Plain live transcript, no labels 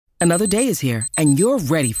Another day is here, and you're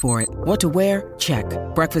ready for it. What to wear? Check.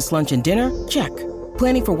 Breakfast, lunch, and dinner? Check.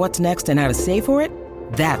 Planning for what's next and how to save for it?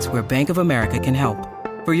 That's where Bank of America can help.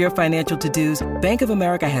 For your financial to-dos, Bank of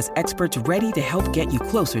America has experts ready to help get you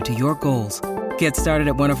closer to your goals. Get started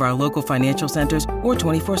at one of our local financial centers or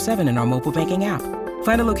 24/7 in our mobile banking app.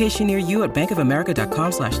 Find a location near you at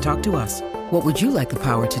bankofamerica.com/talktous. What would you like the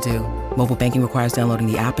power to do? Mobile banking requires downloading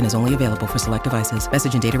the app and is only available for select devices.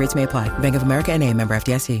 Message and data rates may apply. Bank of America N.A., member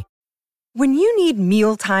FDIC. When you need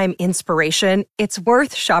mealtime inspiration, it's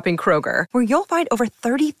worth shopping Kroger, where you'll find over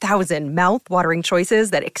 30,000 mouth-watering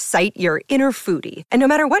choices that excite your inner foodie. And no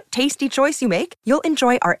matter what tasty choice you make, you'll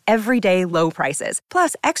enjoy our everyday low prices,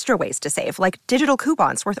 plus extra ways to save, like digital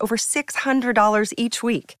coupons worth over $600 each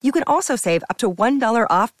week. You can also save up to $1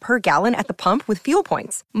 off per gallon at the pump with fuel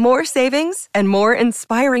points. More savings and more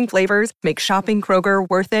inspiring flavors make shopping Kroger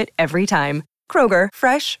worth it every time. Kroger,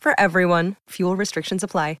 fresh for everyone. Fuel restrictions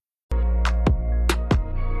apply.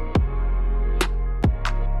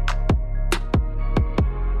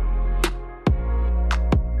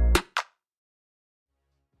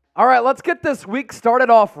 All right, let's get this week started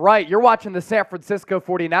off right. You're watching the San Francisco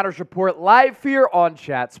 49ers Report live here on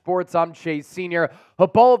Chat Sports. I'm Chase Sr.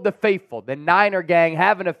 Hope all of the faithful, the Niner gang,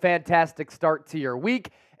 having a fantastic start to your week,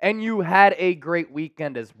 and you had a great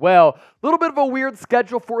weekend as well. A little bit of a weird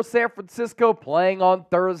schedule for San Francisco, playing on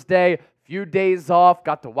Thursday, few days off,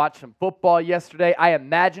 got to watch some football yesterday. I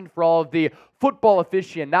imagine for all of the football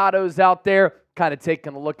aficionados out there, kind of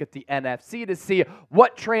taking a look at the NFC to see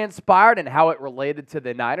what transpired and how it related to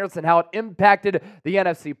the Niners and how it impacted the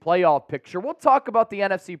NFC playoff picture. We'll talk about the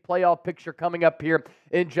NFC playoff picture coming up here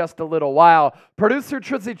in just a little while. Producer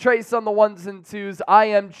Trizzy Trace on the ones and twos. I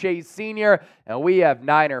am Chase Sr., and we have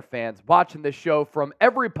Niner fans watching the show from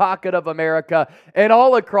every pocket of America and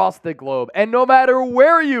all across the globe. And no matter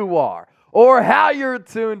where you are or how you're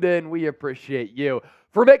tuned in, we appreciate you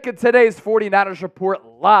for making today's 49ers Report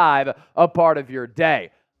live a part of your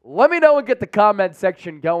day. Let me know and get the comment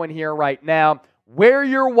section going here right now. Where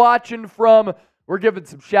you're watching from, we're giving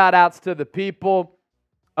some shout-outs to the people.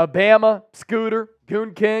 Obama, Scooter,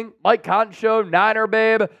 Goon King, Mike Concho, Niner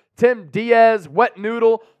Babe, Tim Diaz, Wet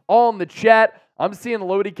Noodle, all in the chat. I'm seeing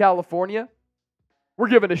Lodi, California. We're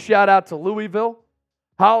giving a shout-out to Louisville.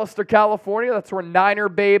 Hollister, California, that's where Niner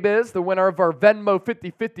Babe is, the winner of our Venmo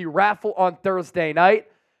 50-50 raffle on Thursday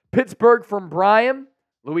night. Pittsburgh from Brian.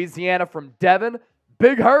 Louisiana from Devin.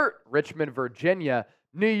 Big Hurt, Richmond, Virginia.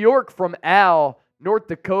 New York from Al. North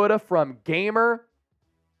Dakota from Gamer.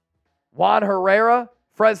 Juan Herrera,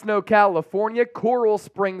 Fresno, California. Coral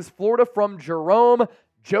Springs, Florida from Jerome.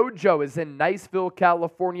 JoJo is in Niceville,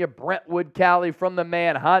 California. Brentwood, Cali from the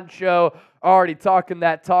man Honcho. Already talking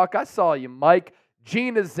that talk. I saw you, Mike.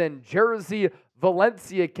 Gina's in Jersey,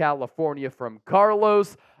 Valencia, California from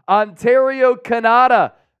Carlos, Ontario,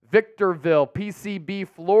 Canada, Victorville, PCB,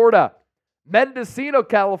 Florida, Mendocino,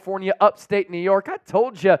 California, upstate New York. I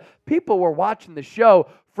told you, people were watching the show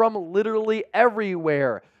from literally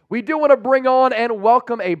everywhere. We do want to bring on and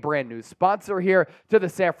welcome a brand new sponsor here to the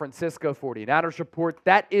San Francisco 49ers Report.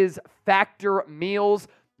 That is Factor Meals.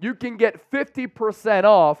 You can get 50%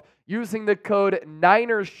 off using the code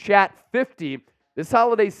NinersChat50. This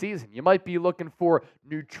holiday season, you might be looking for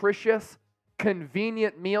nutritious,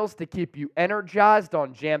 convenient meals to keep you energized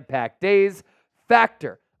on jam-packed days.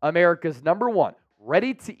 Factor, America's #1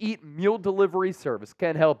 ready-to-eat meal delivery service,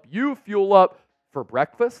 can help you fuel up for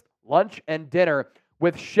breakfast, lunch, and dinner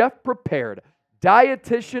with chef-prepared,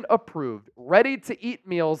 dietitian-approved, ready-to-eat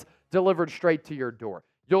meals delivered straight to your door.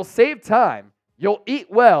 You'll save time, you'll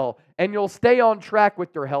eat well, and you'll stay on track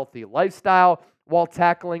with your healthy lifestyle while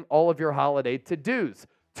tackling all of your holiday to-dos.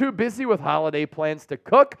 Too busy with holiday plans to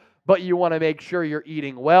cook, but you want to make sure you're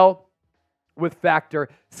eating well? With Factor,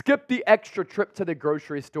 skip the extra trip to the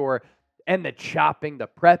grocery store and the chopping, the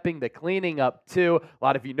prepping, the cleaning up too. A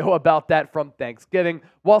lot of you know about that from Thanksgiving,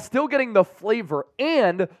 while still getting the flavor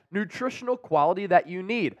and nutritional quality that you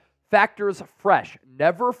need. Factor's fresh,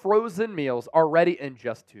 never frozen meals are ready in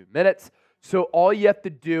just 2 minutes, so all you have to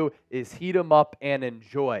do is heat them up and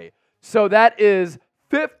enjoy. So that is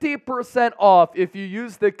 50% off if you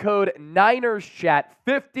use the code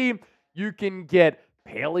NinersChat50. You can get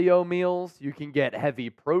paleo meals, you can get heavy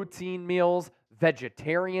protein meals,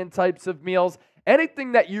 vegetarian types of meals,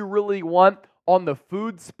 anything that you really want on the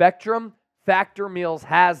food spectrum. Factor Meals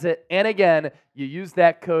has it. And again, you use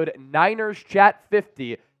that code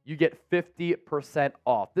NinersChat50. You get 50%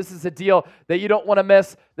 off. This is a deal that you don't want to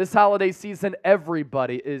miss. This holiday season,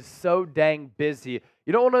 everybody is so dang busy.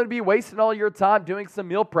 You don't want to be wasting all your time doing some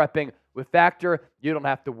meal prepping. With Factor, you don't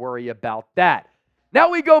have to worry about that. Now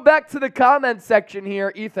we go back to the comment section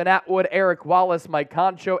here. Ethan Atwood, Eric Wallace, Mike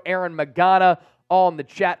Concho, Aaron Magana, all in the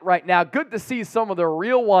chat right now. Good to see some of the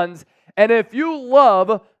real ones. And if you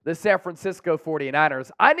love the San Francisco 49ers,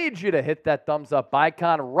 I need you to hit that thumbs up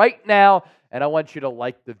icon right now, and I want you to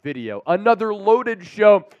like the video. Another loaded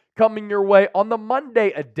show coming your way on the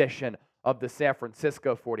Monday edition of the San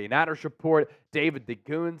Francisco 49ers Report. David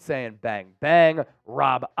DeGoon saying bang, bang.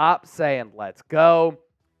 Rob Opp saying let's go.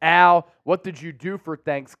 Al, what did you do for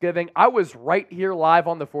Thanksgiving? I was right here live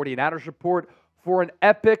on the 49ers Report for an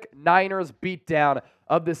epic Niners beatdown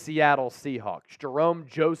of the Seattle Seahawks. Jerome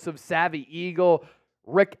Joseph, Savvy Eagle,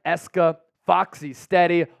 Rick Eska, Foxy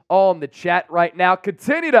Steady, all in the chat right now.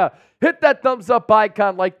 Continue to hit that thumbs up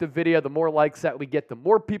icon, like the video. The more likes that we get, the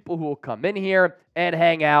more people who will come in here and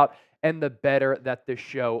hang out, and the better that the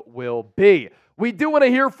show will be. We do want to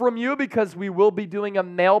hear from you because we will be doing a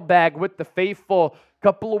mailbag with the faithful.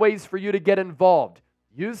 Couple of ways for you to get involved.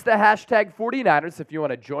 Use the hashtag 49ers if you want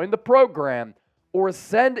to join the program, or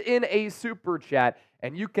send in a super chat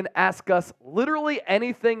and you can ask us literally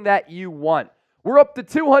anything that you want. We're up to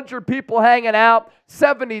 200 people hanging out,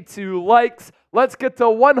 72 likes. Let's get to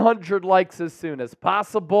 100 likes as soon as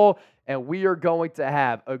possible, and we are going to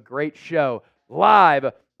have a great show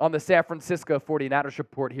live on the San Francisco 49ers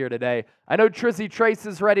Report here today. I know Trizzy Trace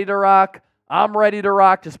is ready to rock. I'm ready to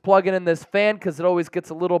rock, just plugging in this fan because it always gets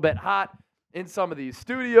a little bit hot in some of these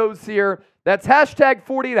studios here. That's hashtag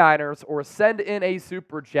 49ers, or send in a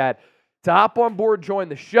super chat to hop on board, join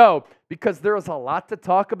the show, because there is a lot to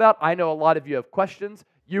talk about. I know a lot of you have questions,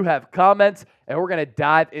 you have comments, and we're going to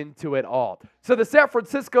dive into it all. So the San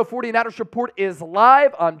Francisco 49ers Report is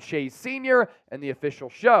live. I'm Chase Sr., and the official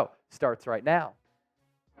show starts right now.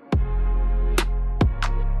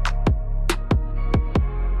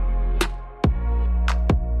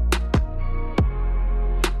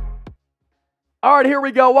 All right, here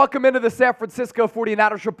we go. Welcome into the San Francisco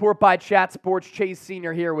 49ers Report by Chat Sports. Chase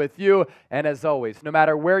Sr. here with you. And as always, no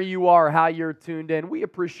matter where you are, how you're tuned in, we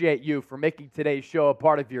appreciate you for making today's show a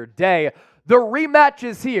part of your day. The rematch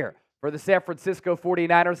is here for the San Francisco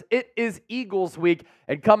 49ers. It is Eagles week,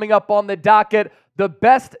 and coming up on the docket, the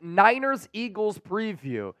best Niners-Eagles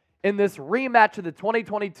preview in this rematch of the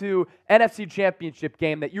 2022 NFC Championship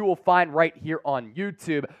game that you will find right here on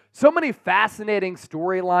YouTube. So many fascinating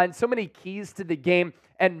storylines, so many keys to the game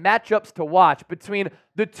and matchups to watch between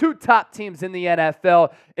the two top teams in the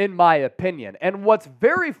NFL, in my opinion. And what's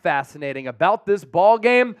very fascinating about this ball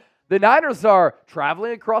game, the Niners are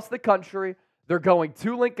traveling across the country. They're going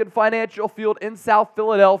to Lincoln Financial Field in South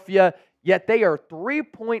Philadelphia, yet they are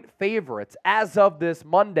 3-point favorites as of this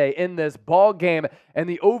Monday in this ball game, and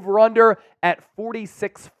the over-under at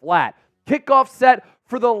 46 flat. Kickoff set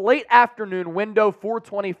for the late afternoon window,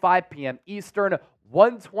 4:25 p.m. Eastern,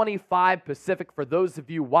 1:25 Pacific for those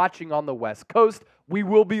of you watching on the West Coast. We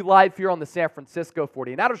will be live here on the San Francisco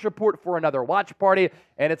 49ers Report for another watch party,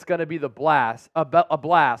 and it's going to be a blast,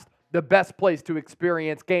 the best place to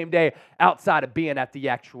experience game day outside of being at the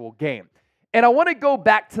actual game. And I want to go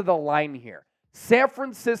back to the line here. San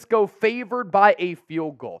Francisco favored by a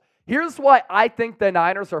field goal. Here's why I think the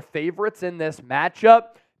Niners are favorites in this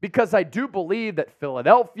matchup, because I do believe that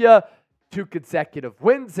Philadelphia, 2 consecutive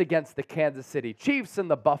wins against the Kansas City Chiefs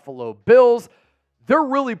and the Buffalo Bills, they're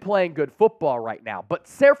really playing good football right now. But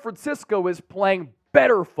San Francisco is playing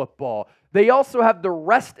better football. They also have the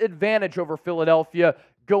rest advantage over Philadelphia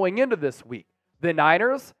going into this week. The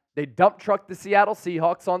Niners, they dump trucked the Seattle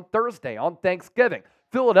Seahawks on Thursday, on Thanksgiving.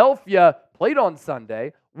 Philadelphia played on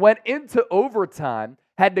Sunday, went into overtime,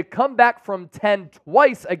 had to come back from 10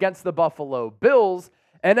 twice against the Buffalo Bills,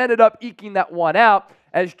 and ended up eking that one out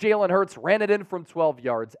as Jalen Hurts ran it in from 12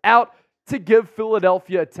 yards out to give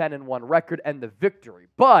Philadelphia a 10-1 record and the victory.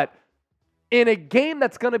 But in a game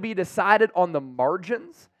that's going to be decided on the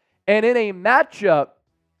margins, and in a matchup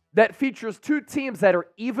that features two teams that are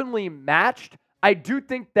evenly matched, I do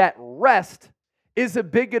think that rest is a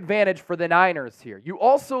big advantage for the Niners here. You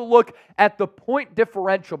also look at the point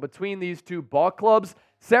differential between these two ball clubs.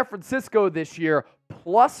 San Francisco this year,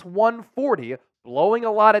 plus 140, blowing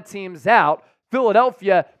a lot of teams out.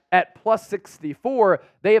 Philadelphia at plus 64.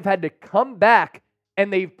 They have had to come back,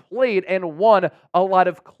 and they've played and won a lot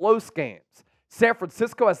of close games. San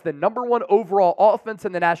Francisco has the number 1 overall offense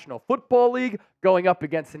in the National Football League, going up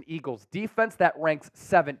against an Eagles defense that ranks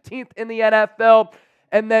 17th in the NFL.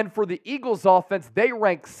 And then for the Eagles offense, they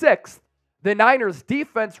rank 6th. The Niners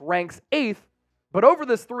defense ranks 8th. But over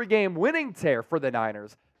this 3-game winning tear for the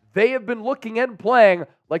Niners, they have been looking and playing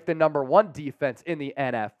like the number 1 defense in the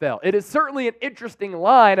NFL. It is certainly an interesting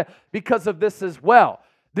line because of this as well.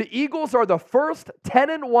 The Eagles are the first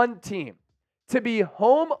 10-1 team to be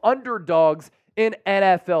home underdogs in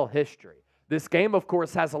NFL history. This game, of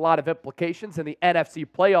course, has a lot of implications in the NFC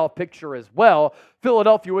playoff picture as well.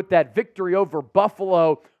 Philadelphia, with that victory over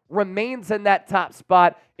Buffalo, remains in that top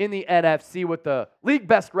spot in the NFC with the league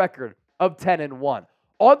best record of 10-1.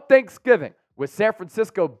 On Thanksgiving, with San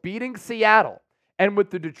Francisco beating Seattle and with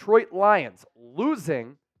the Detroit Lions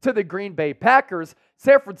losing to the Green Bay Packers,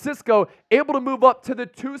 San Francisco able to move up to the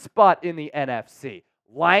 2 spot in the NFC.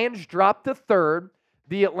 Lions dropped to 3rd.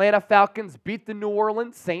 The Atlanta Falcons beat the New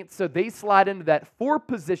Orleans Saints, so they slide into that 4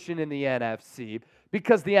 position in the NFC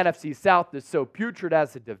because the NFC South is so putrid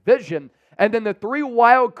as a division. And then the 3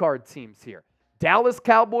 wild card teams here. Dallas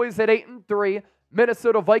Cowboys at 8-3,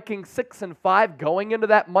 Minnesota Vikings 6-5 going into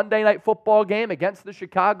that Monday Night Football game against the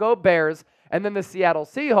Chicago Bears, and then the Seattle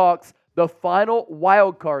Seahawks, the final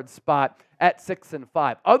wild card spot at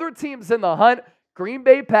 6-5. Other teams in the hunt, Green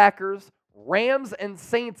Bay Packers, Rams and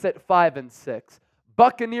Saints at 5-6.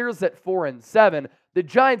 Buccaneers at 4-7. The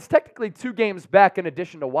Giants technically 2 games back in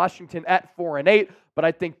addition to Washington at 4-8, but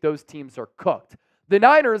I think those teams are cooked. The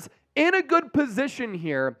Niners in a good position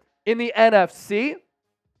here in the NFC.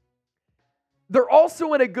 They're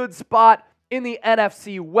also in a good spot in the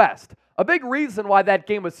NFC West. A big reason why that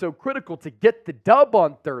game was so critical to get the dub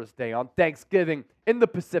on Thursday on Thanksgiving in the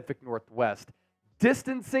Pacific Northwest.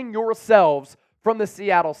 Distancing yourselves from the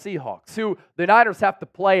Seattle Seahawks, who the Niners have to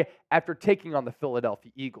play after taking on the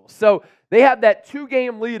Philadelphia Eagles. So they have that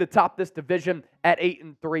 2-game lead atop this division at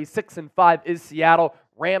 8-3. 6-5 is Seattle.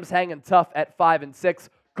 Rams hanging tough at 5-6.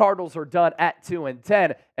 Cardinals are done at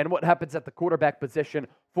 2-10. And what happens at the quarterback position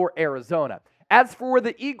for Arizona? As for where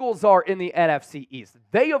the Eagles are in the NFC East,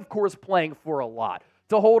 they, of course, playing for a lot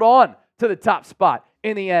to hold on to the top spot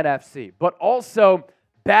in the NFC, but also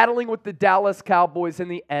battling with the Dallas Cowboys in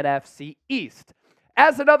the NFC East.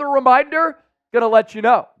 As another reminder, going to let you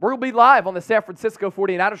know, we're going to be live on the San Francisco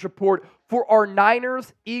 49ers Report for our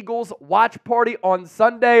Niners-Eagles watch party on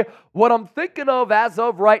Sunday. What I'm thinking of as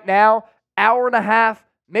of right now, hour and a half,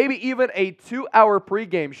 maybe even a 2-hour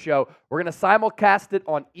pregame show. We're going to simulcast it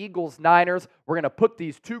on Eagles-Niners. We're going to put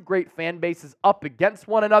these 2 great fan bases up against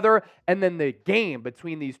one another, and then the game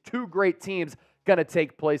between these 2 great teams going to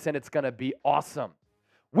take place, and it's going to be awesome.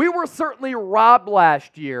 We were certainly robbed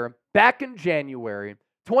last year, back in January,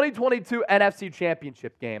 2022 NFC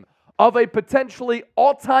Championship game, of a potentially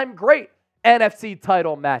all-time great NFC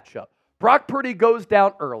title matchup. Brock Purdy goes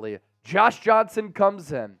down early. Josh Johnson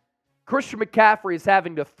comes in. Christian McCaffrey is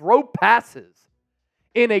having to throw passes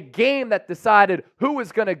in a game that decided who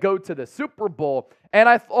was going to go to the Super Bowl. And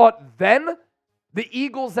I thought then the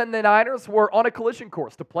Eagles and the Niners were on a collision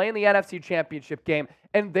course to play in the NFC Championship game,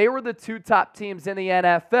 and they were the 2 top teams in the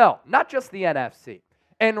NFL, not just the NFC.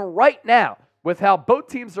 And right now, with how both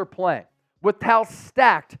teams are playing, with how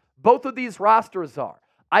stacked both of these rosters are,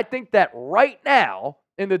 I think that right now,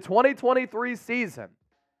 in the 2023 season,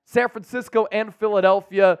 San Francisco and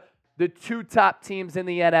Philadelphia, the 2 top teams in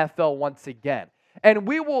the NFL once again. And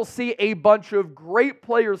we will see a bunch of great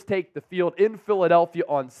players take the field in Philadelphia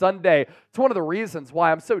on Sunday. It's one of the reasons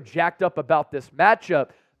why I'm so jacked up about this matchup.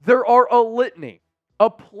 There are a litany, a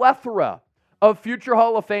plethora of future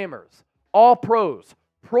Hall of Famers, All-Pros,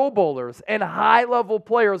 Pro Bowlers, and high-level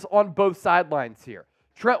players on both sidelines here.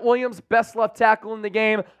 Trent Williams, best left tackle in the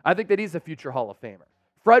game. I think that he's a future Hall of Famer.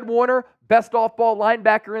 Fred Warner, best off-ball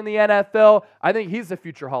linebacker in the NFL. I think he's a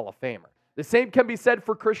future Hall of Famer. The same can be said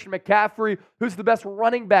for Christian McCaffrey, who's the best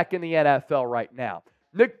running back in the NFL right now.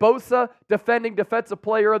 Nick Bosa, defending Defensive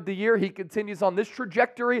Player of the Year. He continues on this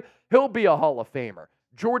trajectory. He'll be a Hall of Famer.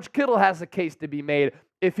 George Kittle has a case to be made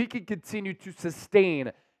if he can continue to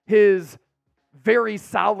sustain his very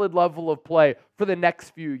solid level of play for the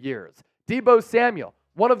next few years. Deebo Samuel,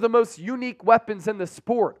 one of the most unique weapons in the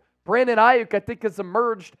sport. Brandon Ayuk, I think, has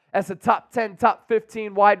emerged as a top 10, top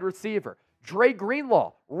 15 wide receiver. Dre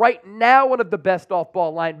Greenlaw, right now one of the best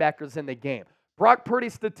off-ball linebackers in the game. Brock Purdy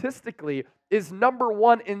statistically is number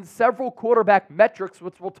 1 in several quarterback metrics,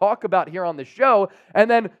 which we'll talk about here on the show. And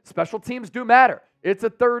then special teams do matter. It's a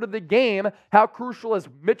third of the game. How crucial has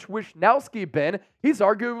Mitch Wishnowsky been? He's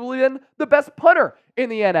arguably been the best punter in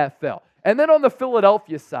the NFL. And then on the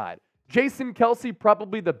Philadelphia side, Jason Kelce,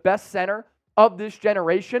 probably the best center of this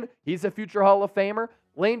generation. He's a future Hall of Famer.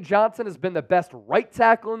 Lane Johnson has been the best right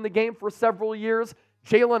tackle in the game for several years.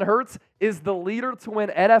 Jalen Hurts is the leader to win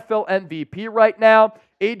NFL MVP right now.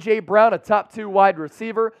 A.J. Brown, a top 2 wide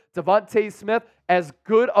receiver. Devontae Smith, as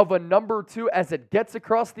good of a number 2 as it gets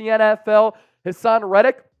across the NFL. Hassan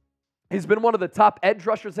Reddick, he's been one of the top edge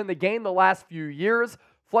rushers in the game the last few years.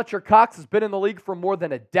 Fletcher Cox has been in the league for more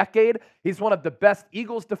than a decade. He's one of the best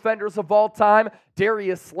Eagles defenders of all time.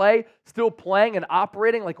 Darius Slay still playing and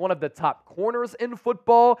operating like one of the top corners in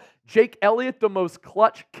football. Jake Elliott, the most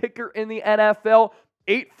clutch kicker in the NFL,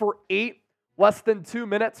 8 for 8, less than 2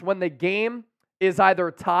 minutes when the game is either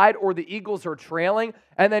tied or the Eagles are trailing.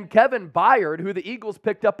 And then Kevin Byard, who the Eagles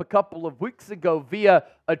picked up a couple of weeks ago via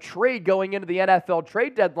a trade going into the NFL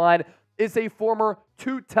trade deadline, is a former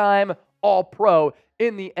 2-time All-Pro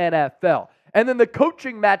in the NFL. And then the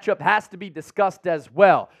coaching matchup has to be discussed as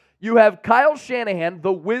well. You have Kyle Shanahan,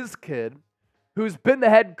 the whiz kid, who's been the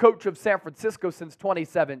head coach of San Francisco since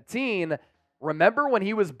 2017. Remember when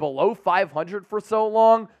he was below 500 for so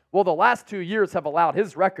long? Well, the last 2 years have allowed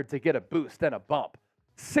his record to get a boost and a bump.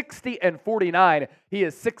 60-49. He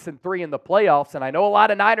is 6-3 in the playoffs, and I know a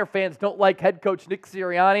lot of Niner fans don't like head coach Nick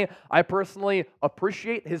Sirianni. I personally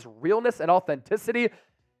appreciate his realness and authenticity,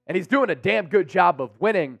 and he's doing a damn good job of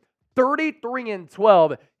winning.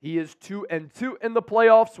 33-12. He is 2-2 in the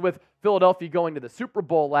playoffs, with Philadelphia going to the Super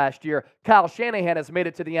Bowl last year. Kyle Shanahan has made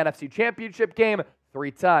it to the NFC Championship game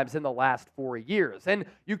 3 times in the last 4 years. And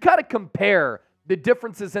you kind of compare the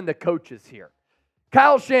differences in the coaches here.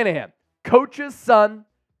 Kyle Shanahan, coach's son,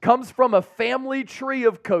 comes from a family tree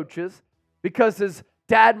of coaches because his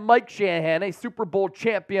dad, Mike Shanahan, a Super Bowl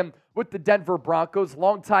champion with the Denver Broncos,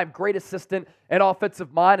 longtime great assistant and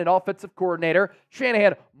offensive mind and offensive coordinator.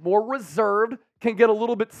 Shanahan, more reserved, can get a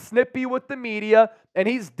little bit snippy with the media, and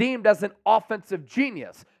he's deemed as an offensive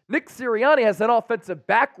genius. Nick Sirianni has an offensive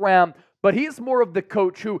background, but he's more of the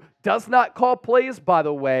coach who does not call plays, by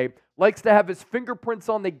the way, likes to have his fingerprints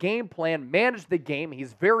on the game plan, manage the game.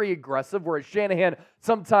 He's very aggressive, whereas Shanahan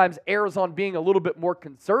sometimes errs on being a little bit more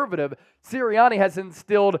conservative. Sirianni has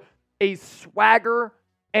instilled a swagger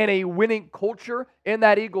and a winning culture in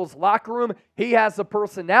that Eagles locker room. He has a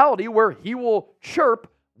personality where he will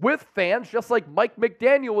chirp with fans, just like Mike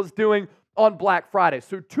McDaniel was doing on Black Friday.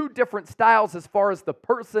 So 2 different styles as far as the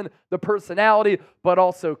person, the personality, but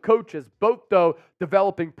also coaches, both though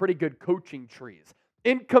developing pretty good coaching trees.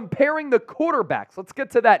 In comparing the quarterbacks, let's get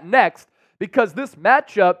to that next, because this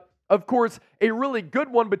matchup, of course, a really good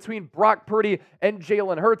one between Brock Purdy and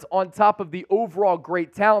Jalen Hurts on top of the overall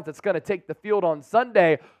great talent that's going to take the field on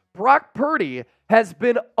Sunday. Brock Purdy has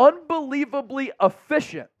been unbelievably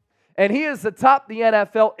efficient, and he is atop the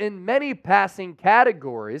NFL in many passing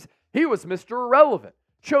categories. He was Mr. Irrelevant,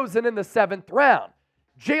 chosen in the 7th round.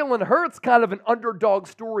 Jalen Hurts, kind of an underdog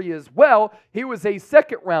story as well. He was a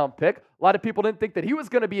 2nd-round pick. A lot of people didn't think that he was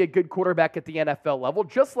going to be a good quarterback at the NFL level,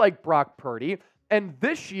 just like Brock Purdy. And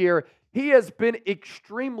this year, he has been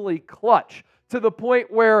extremely clutch, to the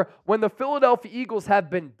point where when the Philadelphia Eagles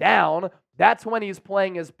have been down, that's when he's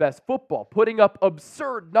playing his best football, putting up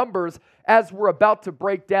absurd numbers as we're about to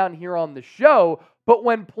break down here on the show. But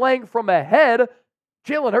when playing from ahead,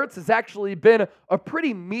 Jalen Hurts has actually been a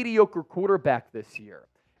pretty mediocre quarterback this year.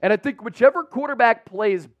 And I think whichever quarterback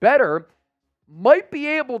plays better might be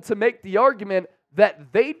able to make the argument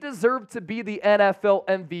that they deserve to be the NFL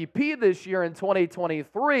MVP this year in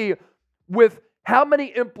 2023, with how many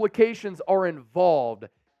implications are involved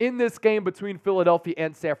in this game between Philadelphia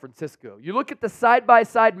and San Francisco. You look at the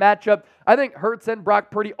side-by-side matchup, I think Hurts and Brock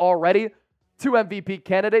Purdy already 2 MVP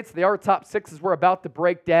candidates. They are top 6 as we're about to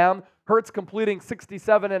break down. Hurts completing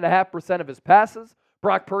 67.5% of his passes.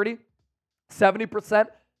 Brock Purdy, 70%.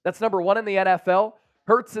 That's number 1 in the NFL.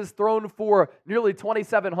 Hurts has thrown for nearly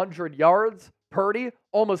 2,700 yards. Purdy,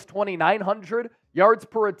 almost 2,900 yards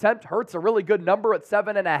per attempt. Hurts, a really good number at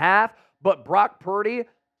 7.5. But Brock Purdy,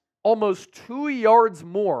 almost 2 yards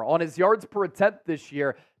more on his yards per attempt this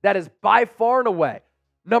year. That is by far and away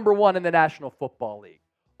number 1 in the National Football League.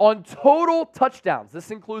 On total touchdowns, this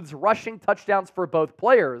includes rushing touchdowns for both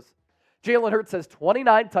players, Jalen Hurts has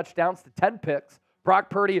 29 touchdowns to 10 picks. Brock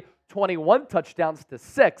Purdy, 21 touchdowns to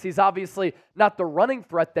 6. He's obviously not the running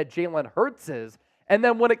threat that Jalen Hurts is. And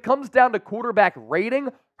then when it comes down to quarterback rating,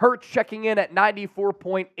 Hurts checking in at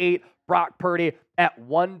 94.8, Brock Purdy at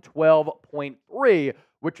 112.3,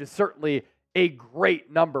 which is certainly a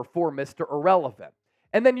great number for Mr. Irrelevant.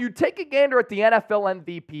 And then you take a gander at the NFL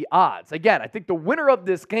MVP odds. Again, I think the winner of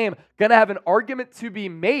this game going to have an argument to be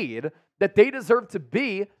made that they deserve to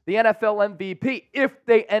be the NFL MVP if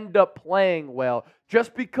they end up playing well,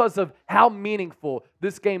 just because of how meaningful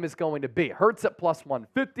this game is going to be. Hurts at plus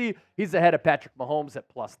 150. He's ahead of Patrick Mahomes at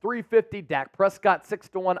plus 350. Dak Prescott,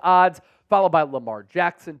 6-1 odds, followed by Lamar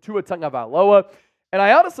Jackson, Tua Tagovailoa. And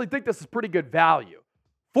I honestly think this is pretty good value.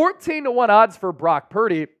 14-1 odds for Brock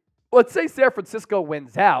Purdy. Let's say San Francisco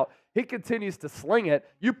wins out. He continues to sling it.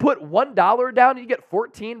 You put $1 down, you get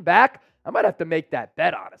 14 back. I might have to make that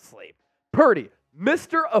bet, honestly. Purdy,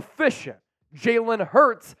 Mr. Efficient, Jalen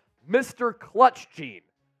Hurts, Mr. Clutch Gene.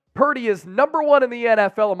 Purdy is number one in the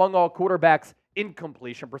NFL among all quarterbacks in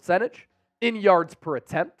completion percentage, in yards per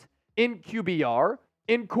attempt, in QBR,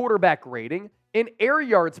 in quarterback rating, in air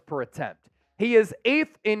yards per attempt. He is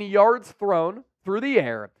 8th in yards thrown through the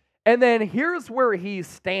air. And then here's where he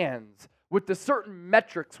stands with the certain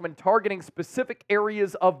metrics when targeting specific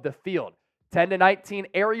areas of the field. 10 to 19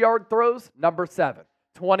 air yard throws, number 7.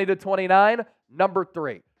 20 to 29, number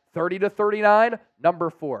 3. 30 to 39, number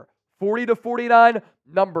 4. 40 to 49,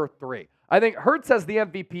 number 3. I think Hurts has the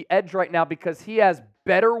MVP edge right now because he has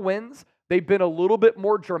better wins. They've been a little bit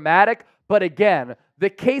more dramatic. But again, the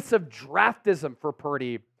case of draftism for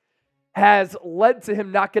Purdy has led to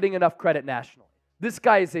him not getting enough credit nationally. This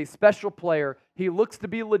guy is a special player. He looks to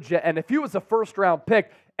be legit. And if he was a first-round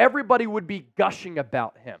pick, everybody would be gushing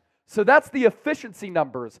about him. So that's the efficiency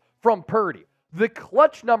numbers from Purdy. The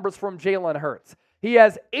clutch numbers from Jalen Hurts. He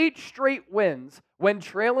has 8 straight wins when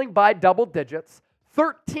trailing by double digits,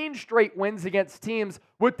 13 straight wins against teams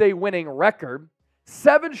with a winning record,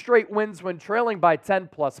 7 straight wins when trailing by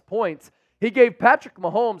 10-plus points. He gave Patrick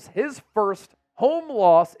Mahomes his first home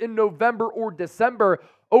loss in November or December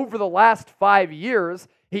over the last 5 years.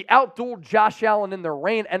 He outdueled Josh Allen in the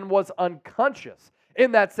rain and was unconscious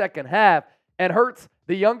in that second half. And Hurts,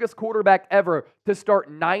 the youngest quarterback ever to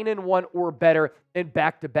start 9-1 or better in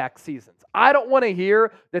back-to-back seasons. I don't want to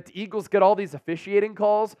hear that the Eagles get all these officiating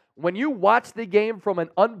calls. When you watch the game from an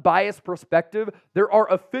unbiased perspective, there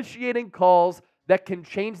are officiating calls that can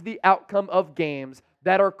change the outcome of games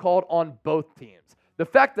that are called on both teams. The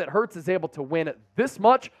fact that Hurts is able to win this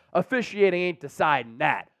much, officiating ain't deciding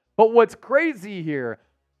that. But what's crazy here,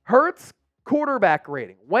 Hurts' quarterback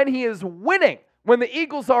rating, when he is winning, when the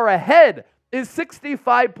Eagles are ahead, is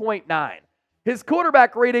 65.9. His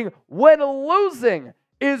quarterback rating when losing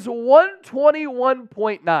is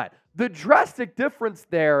 121.9. The drastic difference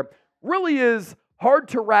there really is hard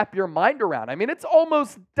to wrap your mind around. I mean, it's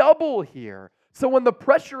almost double here. So when the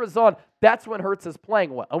pressure is on, that's when Hurts is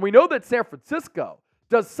playing well. And we know that San Francisco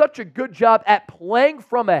does such a good job at playing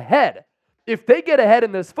from ahead. If they get ahead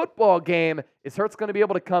in this football game, is Hurts going to be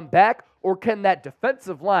able to come back? Or can that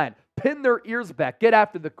defensive line pin their ears back, get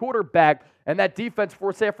after the quarterback, and that defense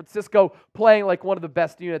for San Francisco playing like one of the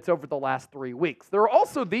best units over the last 3 weeks? There are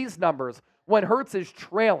also these numbers when Hurts is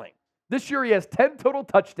trailing. This year he has 10 total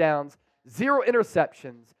touchdowns, 0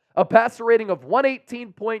 interceptions, a passer rating of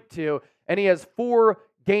 118.2, and he has 4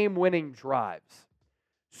 game-winning drives.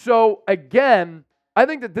 So again, I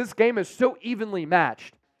think that this game is so evenly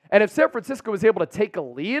matched. And if San Francisco is able to take a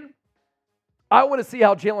lead, I want to see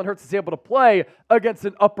how Jalen Hurts is able to play against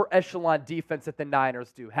an upper echelon defense that the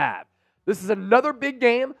Niners do have. This is another big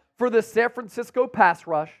game for the San Francisco pass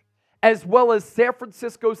rush, as well as San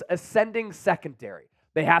Francisco's ascending secondary.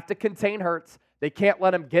 They have to contain Hurts. They can't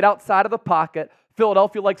let him get outside of the pocket.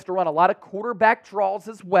 Philadelphia likes to run a lot of quarterback draws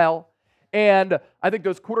as well. And I think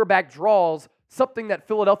those quarterback draws, something that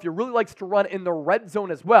Philadelphia really likes to run in the red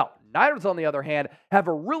zone as well. Niners, on the other hand, have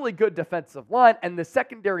a really good defensive line, and the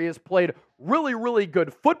secondary has played really, really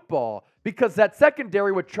good football because that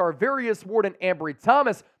secondary with Charvarius Ward and Ambry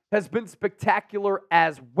Thomas has been spectacular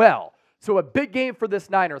as well. So a big game for this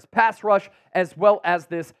Niners pass rush as well as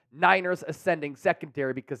this Niners ascending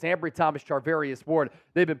secondary because Ambry Thomas, Charvarius Ward,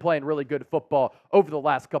 they've been playing really good football over the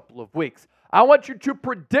last couple of weeks. I want you to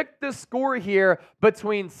predict the score here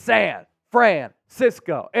between San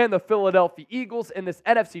Francisco and the Philadelphia Eagles in this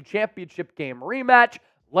NFC Championship game rematch.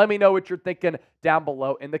 Let me know what you're thinking down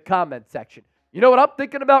below in the comment section. You know what I'm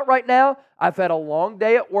thinking about right now? I've had a long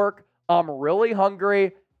day at work. I'm really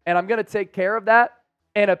hungry, and I'm going to take care of that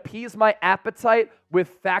and appease my appetite with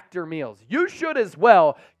Factor meals. You should as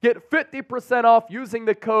well. Get 50% off using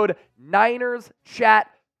the code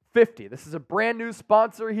NinersChat50. This is a brand new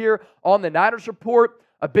sponsor here on the Niners Report.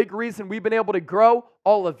 A big reason we've been able to grow,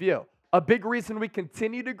 all of you. A big reason we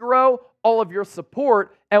continue to grow, all of your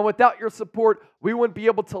support. And without your support, we wouldn't be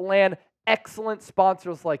able to land excellent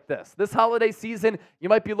sponsors like this. This holiday season, you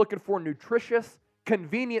might be looking for nutritious,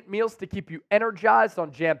 convenient meals to keep you energized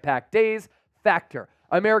on jam-packed days. Factor,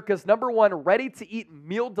 America's #1 ready-to-eat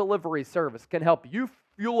meal delivery service, can help you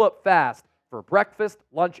fuel up fast for breakfast,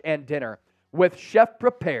 lunch, and dinner with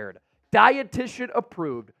chef-prepared,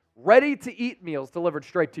 dietitian-approved, ready-to-eat meals delivered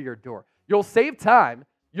straight to your door. You'll save time,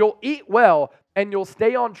 you'll eat well, and you'll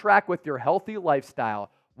stay on track with your healthy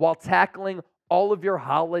lifestyle while tackling all of your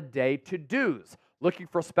holiday to-dos. Looking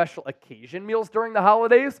for special occasion meals during the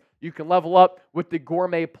holidays? You can level up with the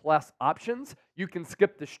Gourmet Plus options. You can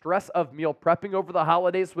skip the stress of meal prepping over the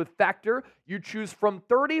holidays with Factor. You choose from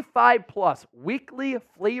 35 plus weekly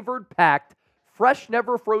flavored packed fresh,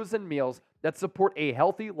 never frozen meals that support a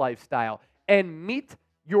healthy lifestyle and meet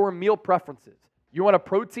your meal preferences. You want a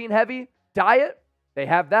protein-heavy diet? They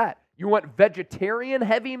have that. You want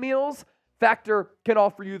vegetarian-heavy meals? Factor can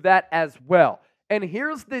offer you that as well. And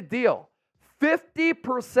here's the deal.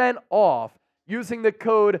 50% off using the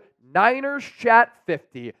code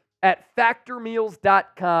NinersChat50 at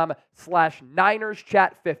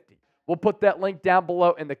factormeals.com/NinersChat50. We'll put that link down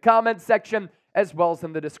below in the comments section as well as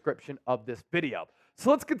in the description of this video. So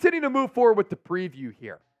let's continue to move forward with the preview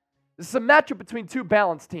here. This is a matchup between two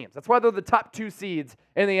balanced teams. That's why they're the top two seeds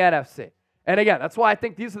in the NFC. And again, that's why I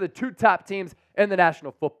think these are the two top teams in the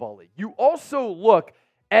National Football League. You also look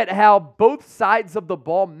at how both sides of the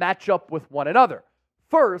ball match up with one another.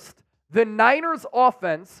 First, the Niners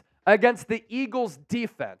offense against the Eagles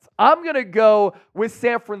defense. I'm going to go with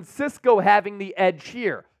San Francisco having the edge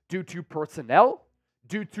here due to personnel,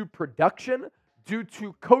 due to production, due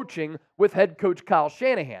to coaching with head coach Kyle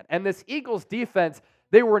Shanahan. And this Eagles defense,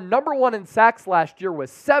 they were number one in sacks last year with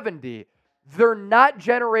 70. They're not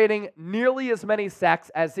generating nearly as many sacks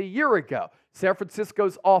as a year ago. San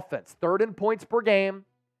Francisco's offense, third in points per game,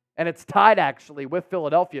 and it's tied actually with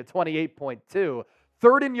Philadelphia, 28.2.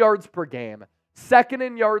 Third in yards per game, second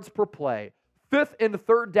in yards per play, fifth in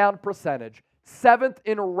third down percentage, seventh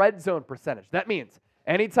in red zone percentage. That means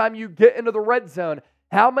anytime you get into the red zone,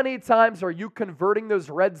 how many times are you converting those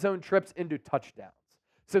red zone trips into touchdowns?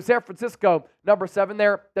 So San Francisco, number 7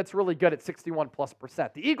 there, that's really good at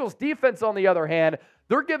 61+%. The Eagles defense, on the other hand,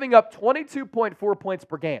 they're giving up 22.4 points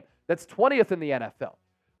per game. That's 20th in the NFL.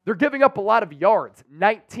 They're giving up a lot of yards,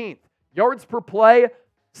 19th. Yards per play,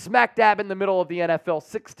 smack dab in the middle of the NFL,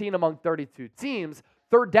 16 among 32 teams.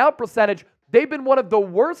 Third down percentage, they've been one of the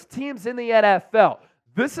worst teams in the NFL.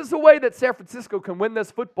 This is a way that San Francisco can win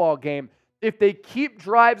this football game if they keep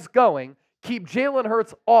drives going, keep Jalen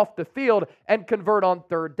Hurts off the field, and convert on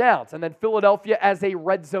third downs. And then Philadelphia as a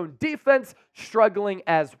red zone defense, struggling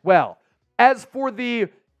as well. As for the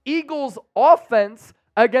Eagles offense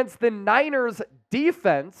against the Niners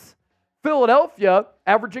defense, Philadelphia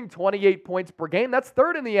averaging 28 points per game. That's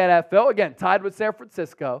third in the NFL. Again, tied with San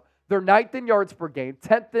Francisco. They're 9th in yards per game,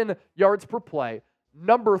 10th in yards per play.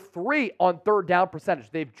 Number 3 on third down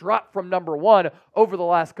percentage. They've dropped from number 1 over the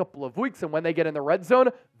last couple of weeks, and when they get in the red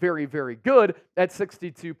zone, very, very good at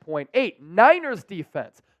 62.8. Niners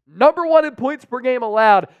defense, number 1 in points per game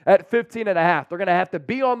allowed at 15.5. They're going to have to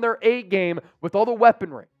be on their A game with all the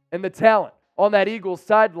weaponry and the talent on that Eagles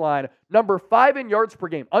sideline. Number 5 in yards per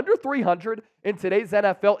game. Under 300 in today's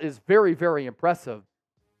NFL is very, very impressive.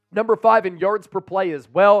 Number 5 in yards per play as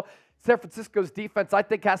well. San Francisco's defense, I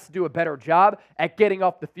think, has to do a better job at getting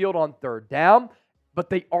off the field on third down, but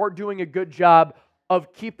they are doing a good job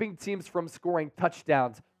of keeping teams from scoring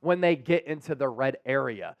touchdowns when they get into the red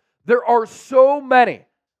area. There are so many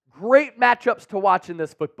great matchups to watch in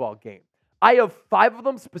this football game. I have 5 of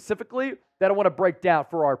them specifically that I want to break down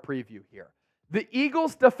for our preview here. The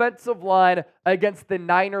Eagles' defensive line against the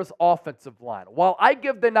Niners' offensive line. While I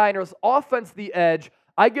give the Niners' offense the edge,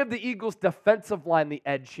 I give the Eagles' defensive line the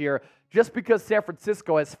edge here just because San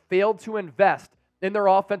Francisco has failed to invest in their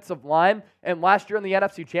offensive line. And last year in the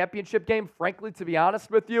NFC Championship game, frankly, to be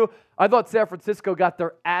honest with you, I thought San Francisco got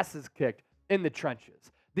their asses kicked in the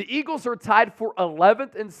trenches. The Eagles are tied for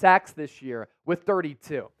 11th in sacks this year with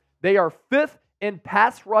 32. They are 5th in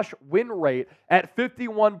pass rush win rate at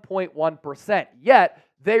 51.1%. Yet,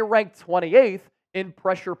 they rank 28th in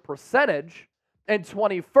pressure percentage and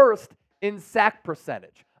 21st in sack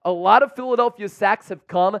percentage. A lot of Philadelphia's sacks have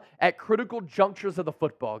come at critical junctures of the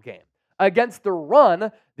football game. Against the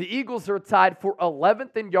run, the Eagles are tied for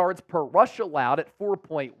 11th in yards per rush allowed at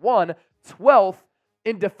 4.1, 12th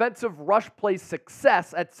in defensive rush play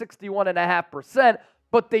success at 61.5%,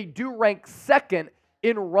 but they do rank 2nd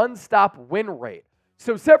in run stop win rate.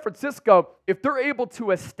 So San Francisco, if they're able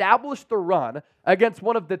to establish the run against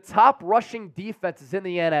one of the top rushing defenses in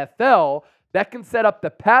the NFL, that can set up the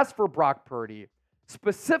pass for Brock Purdy.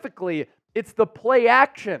 Specifically, it's the play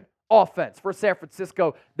action offense for San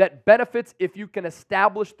Francisco that benefits if you can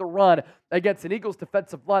establish the run against an Eagles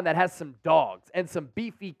defensive line that has some dogs and some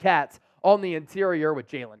beefy cats on the interior with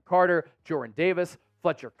Jalen Carter, Jordan Davis,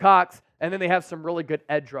 Fletcher Cox, and then they have some really good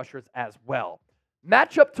edge rushers as well.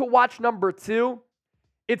 Matchup to watch number 2,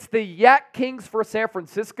 it's the Yak Kings for San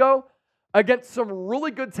Francisco against some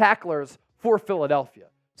really good tacklers for Philadelphia.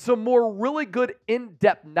 Some more really good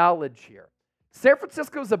in-depth knowledge here. San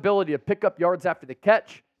Francisco's ability to pick up yards after the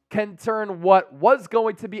catch can turn what was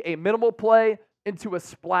going to be a minimal play into a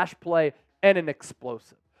splash play and an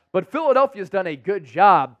explosive. But Philadelphia's done a good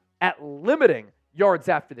job at limiting yards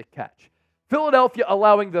after the catch. Philadelphia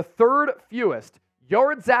allowing the third fewest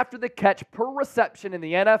yards after the catch per reception in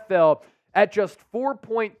the NFL at just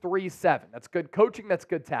 4.37. That's good coaching, that's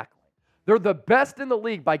good tackling. They're the best in the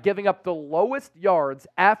league by giving up the lowest yards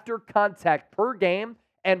after contact per game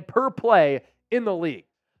and per play in the league.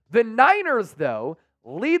 The Niners, though,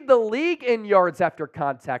 lead the league in yards after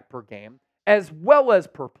contact per game as well as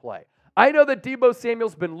per play. I know that Deebo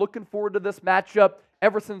Samuel's been looking forward to this matchup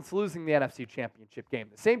ever since losing the NFC Championship game.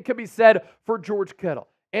 The same can be said for George Kittle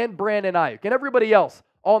and Brandon Ayuk and everybody else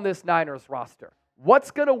on this Niners roster.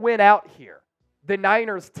 What's going to win out here? The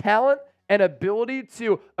Niners' talent and ability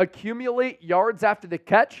to accumulate yards after the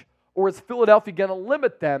catch, or is Philadelphia going to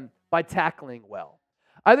limit them by tackling well?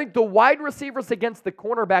 I think the wide receivers against the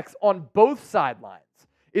cornerbacks on both sidelines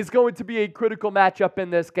is going to be a critical matchup in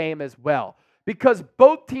this game as well, because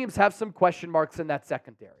both teams have some question marks in that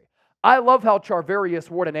secondary. I love how Charvarius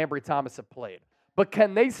Ward and Ambry Thomas have played, but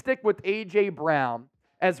can they stick with A.J. Brown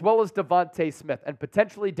as well as Devontae Smith and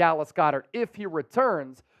potentially Dallas Goedert if he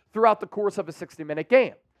returns throughout the course of a 60-minute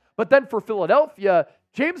game? But then for Philadelphia,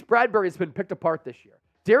 James Bradbury has been picked apart this year.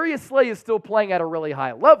 Darius Slay is still playing at a really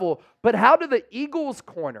high level, but how do the Eagles'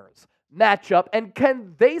 corners match up, and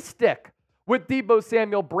can they stick with Deebo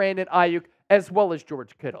Samuel, Brandon Ayuk, as well as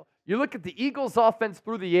George Kittle? You look at the Eagles' offense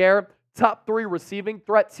through the air, top three receiving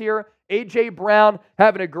threats here. A.J. Brown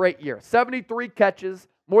having a great year. 73 catches,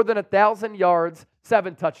 more than 1,000 yards,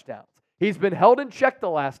 7 touchdowns. He's been held in check the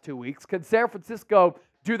last 2 weeks. Can San Francisco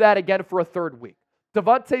do that again for a third week?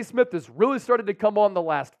 Devontae Smith has really started to come on the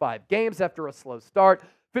last 5 games after a slow start.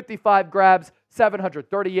 55 grabs,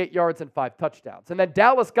 738 yards, and 5 touchdowns. And then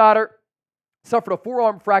Dallas Goedert suffered a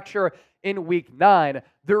forearm fracture in week 9.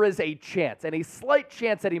 There is a chance, and a slight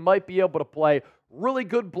chance, that he might be able to play. Really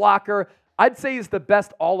good blocker. I'd say he's the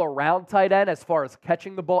best all-around tight end as far as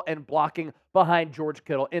catching the ball and blocking behind George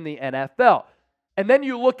Kittle in the NFL. And then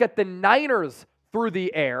you look at the Niners through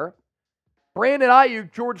the air. Brandon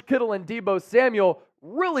Ayuk, George Kittle, and Deebo Samuel,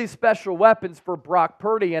 really special weapons for Brock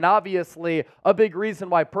Purdy, and obviously a big reason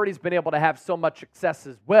why Purdy's been able to have so much success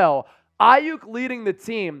as well. Ayuk leading the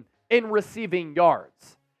team in receiving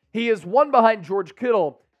yards. He is one behind George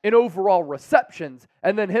Kittle in overall receptions,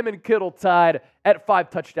 and then him and Kittle tied at 5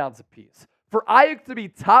 touchdowns apiece. For Ayuk to be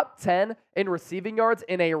top 10 in receiving yards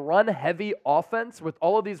in a run-heavy offense with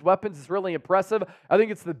all of these weapons is really impressive. I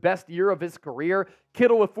think it's the best year of his career.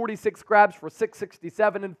 Kittle with 46 grabs for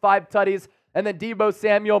 667 and 5 tutties. And then Deebo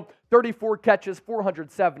Samuel, 34 catches,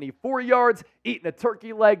 474 yards, eating a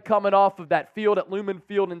turkey leg coming off of that field at Lumen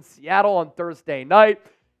Field in Seattle on Thursday night.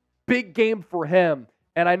 Big game for him.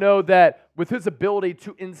 And I know that with his ability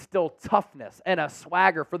to instill toughness and a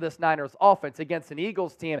swagger for this Niners offense against an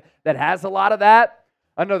Eagles team that has a lot of that,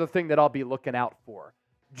 another thing that I'll be looking out for.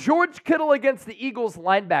 George Kittle against the Eagles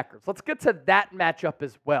linebackers. Let's get to that matchup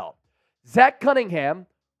as well. Zach Cunningham,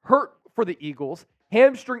 hurt for the Eagles,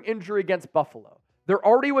 hamstring injury against Buffalo. They're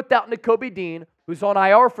already without Nakobe Dean, who's on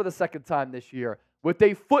IR for the second time this year, with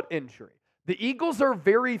a foot injury. The Eagles are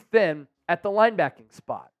very thin at the linebacking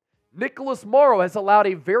spot. Nicholas Morrow has allowed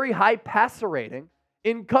a very high passer rating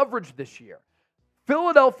in coverage this year.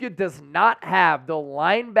 Philadelphia does not have the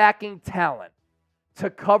linebacking talent to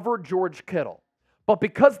cover George Kittle. But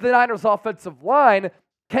because the Niners' offensive line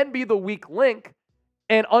can be the weak link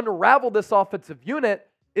and unravel this offensive unit,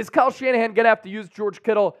 is Kyle Shanahan going to have to use George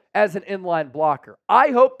Kittle as an inline blocker?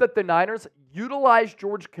 I hope that the Niners utilize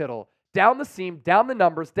George Kittle down the seam, down the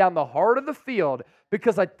numbers, down the heart of the field,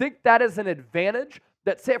 because I think that is an advantage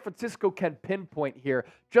that San Francisco can pinpoint here.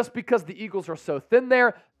 Just because the Eagles are so thin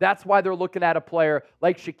there, that's why they're looking at a player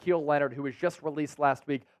like Shaquille Leonard, who was just released last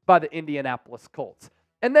week by the Indianapolis Colts.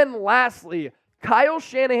 And then lastly, Kyle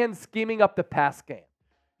Shanahan scheming up the pass game.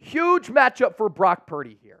 Huge matchup for Brock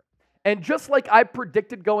Purdy here. And just like I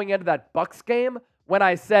predicted going into that Bucs game, when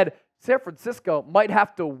I said San Francisco might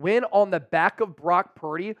have to win on the back of Brock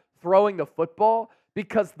Purdy throwing the football,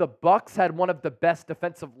 because the Bucs had one of the best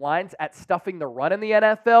defensive lines at stuffing the run in the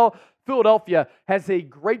NFL, Philadelphia has a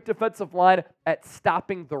great defensive line at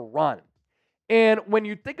stopping the run. And when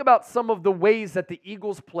you think about some of the ways that the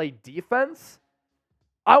Eagles play defense,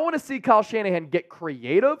 I want to see Kyle Shanahan get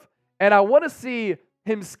creative, and I want to see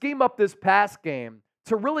him scheme up this pass game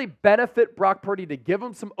to really benefit Brock Purdy, to give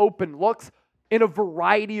him some open looks in a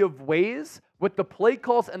variety of ways with the play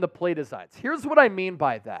calls and the play designs. Here's what I mean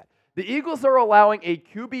by that. The Eagles are allowing a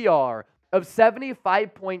QBR of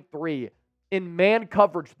 75.3 in man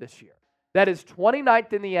coverage this year. That is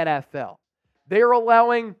 29th in the NFL. They are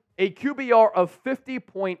allowing a QBR of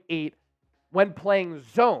 50.8 when playing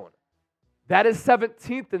zone. That is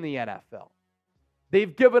 17th in the NFL.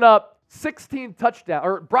 They've given up 16 touchdowns,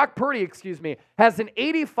 or Brock Purdy, has an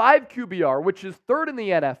 85 QBR, which is third in the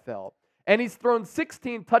NFL, and he's thrown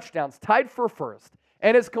 16 touchdowns, tied for first,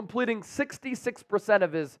 and is completing 66%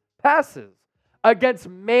 of his passes against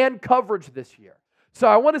man coverage this year. So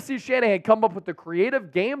I want to see Shanahan come up with a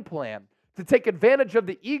creative game plan to take advantage of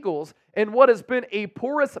the Eagles in what has been a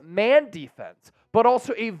porous man defense, but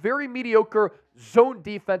also a very mediocre zone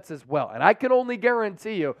defense as well. And I can only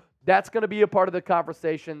guarantee you that's going to be a part of the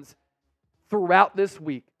conversations throughout this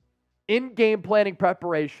week in game planning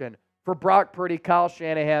preparation for Brock Purdy, Kyle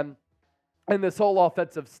Shanahan, and this whole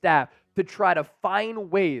offensive staff to try to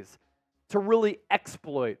find ways to really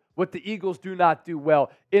exploit what the Eagles do not do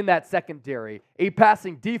well in that secondary. A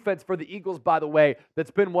passing defense for the Eagles, by the way,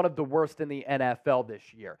 that's been one of the worst in the NFL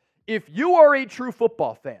this year. If you are a true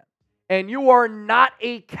football fan and you are not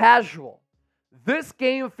a casual, this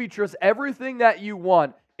game features everything that you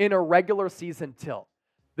want in a regular season tilt.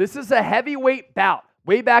 This is a heavyweight bout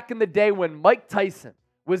way back in the day when Mike Tyson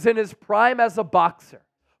was in his prime as a boxer.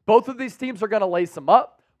 Both of these teams are going to lace them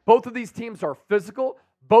up. Both of these teams are physical.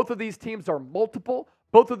 Both of these teams are multiple.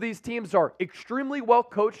 Both of these teams are extremely well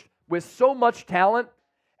coached with so much talent.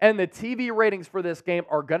 And the TV ratings for this game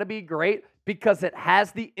are going to be great because it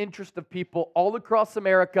has the interest of people all across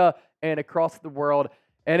America and across the world.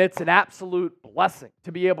 And it's an absolute blessing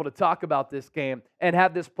to be able to talk about this game and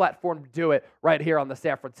have this platform to do it right here on the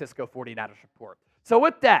San Francisco 49ers Report. So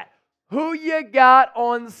with that, who you got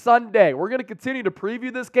on Sunday? We're going to continue to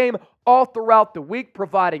preview this game all throughout the week,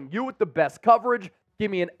 providing you with the best coverage.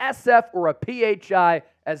 Give me an SF or a PHI.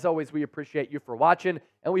 As always, we appreciate you for watching,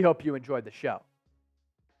 and we hope you enjoyed the show.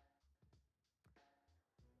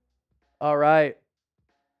 All right.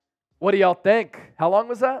 What do y'all think? How long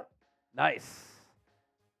was that? Nice.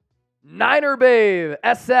 Niner Babe,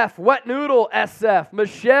 SF, Wet Noodle, SF,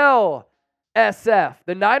 Michelle, SF,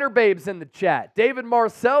 the Niner Babes in the chat, David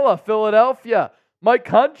Marcella, Philadelphia, Mike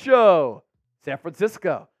Huncho, San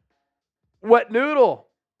Francisco, Wet Noodle,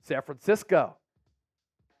 San Francisco,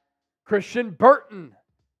 Christian Burton,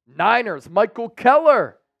 Niners, Michael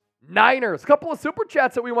Keller, Niners, a couple of super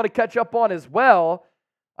chats that we want to catch up on as well.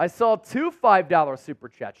 I saw 2 $5 super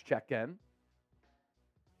chats check in.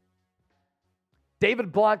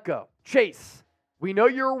 David Blanco, Chase, we know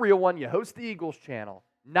you're a real one. You host the Eagles channel.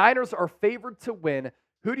 Niners are favored to win.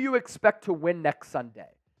 Who do you expect to win next Sunday?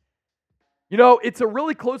 You know, it's a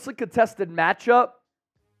really closely contested matchup.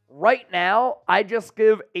 Right now, I just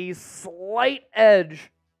give a slight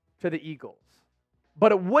edge to the Eagles.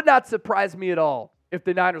 But it would not surprise me at all if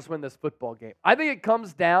the Niners win this football game. I think it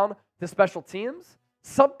comes down to special teams,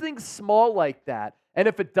 something small like that. And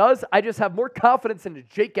if it does, I just have more confidence in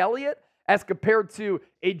Jake Elliott as compared to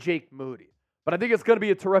a Jake Moody. But I think it's going to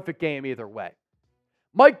be a terrific game either way.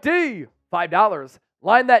 Mike D, $5.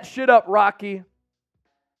 Line that shit up, Rocky.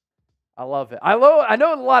 I love it. I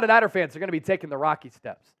know a lot of Niner fans are going to be taking the Rocky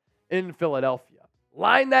steps in Philadelphia.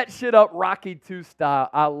 Line that shit up, Rocky 2 style.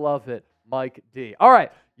 I love it, Mike D. All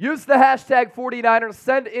right, use the hashtag 49ers.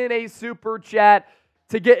 Send in a super chat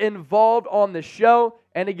to get involved on the show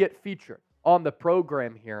and to get featured on the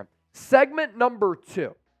program here. Segment number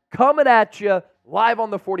 2, coming at you live on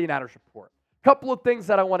the 49ers Report. Couple of things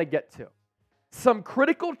that I want to get to. Some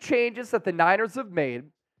critical changes that the Niners have made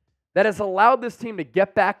that has allowed this team to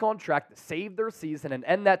get back on track to save their season and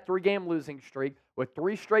end that 3-game losing streak with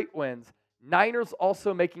 3 straight wins. Niners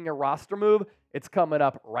also making a roster move. It's coming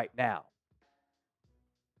up right now.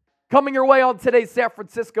 Coming your way on today's San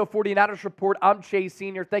Francisco 49ers Report, I'm Chase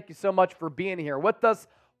Sr. Thank you so much for being here with us.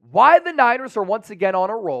 Why the Niners are once again on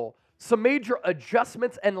a roll, some major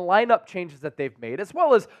adjustments and lineup changes that they've made, as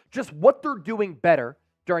well as just what they're doing better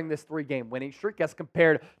during this 3-game winning streak as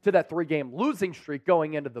compared to that 3-game losing streak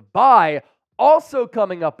going into the bye. Also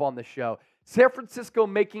coming up on the show, San Francisco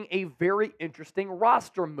making a very interesting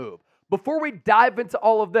roster move. Before we dive into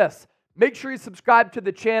all of this, make sure you subscribe to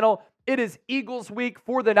the channel. It is Eagles week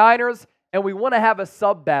for the Niners, and we want to have a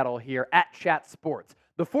sub battle here at Chat Sports.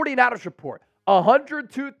 The 49ers Report,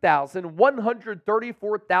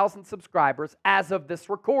 134,000 subscribers as of this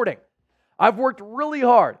recording. I've worked really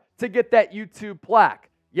hard to get that YouTube plaque.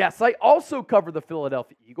 Yes, I also cover the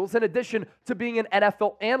Philadelphia Eagles in addition to being an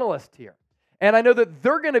NFL analyst here. And I know that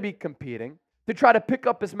they're going to be competing to try to pick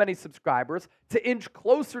up as many subscribers to inch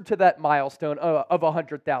closer to that milestone of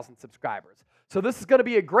 100,000 subscribers. So this is going to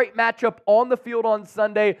be a great matchup on the field on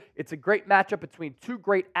Sunday. It's a great matchup between 2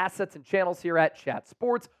 great assets and channels here at Chat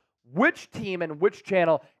Sports. Which team and which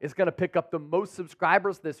channel is going to pick up the most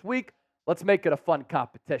subscribers this week? Let's make it a fun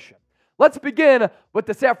competition. Let's begin with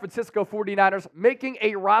the San Francisco 49ers making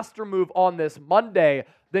a roster move on this Monday.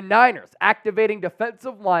 The Niners activating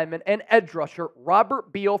defensive lineman and edge rusher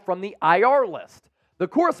Robert Beal from the IR list. The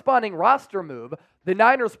corresponding roster move, the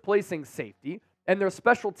Niners placing safety and their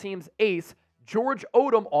special teams ace George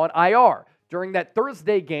Odom on IR. During that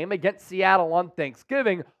Thursday game against Seattle on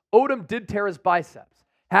Thanksgiving, Odom did tear his biceps,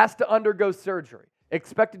 has to undergo surgery,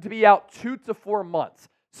 expected to be out 2 to 4 months.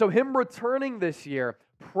 So him returning this year,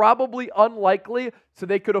 probably unlikely, so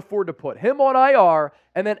they could afford to put him on IR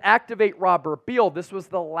and then activate Robert Beal. This was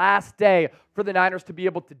the last day for the Niners to be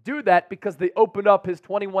able to do that because they opened up his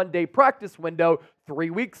 21-day practice window 3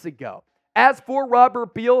 weeks ago. As for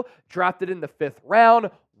Robert Beal, drafted in the 5th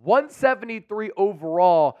round, 173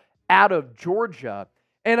 overall out of Georgia.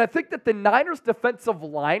 And I think that the Niners' defensive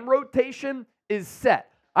line rotation is set.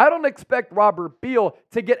 I don't expect Robert Beal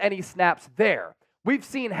to get any snaps there. We've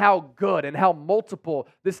seen how good and how multiple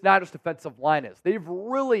this Niners defensive line is. They've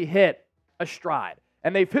really hit a stride,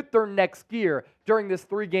 and they've hit their next gear during this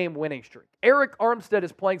 3-game winning streak. Eric Armstead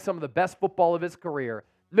is playing some of the best football of his career.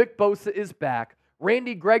 Nick Bosa is back.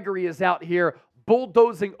 Randy Gregory is out here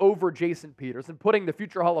bulldozing over Jason Peters and putting the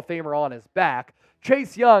future Hall of Famer on his back.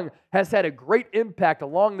 Chase Young has had a great impact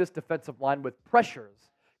along this defensive line with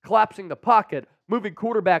pressures, collapsing the pocket, moving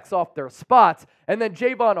quarterbacks off their spots, and then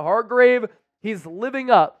Javon Hargrave, he's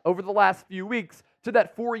living up over the last few weeks to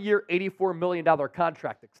that 4-year, $84 million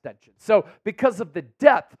contract extension. So because of the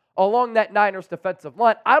depth along that Niners defensive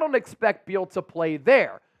line, I don't expect Beal to play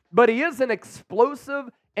there. But he is an explosive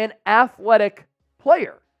and athletic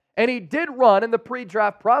player. And he did run in the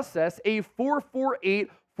pre-draft process a 4.48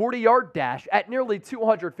 40-yard dash at nearly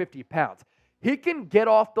 250 pounds. He can get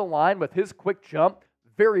off the line with his quick jump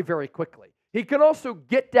very, very quickly. He can also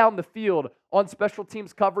get down the field on special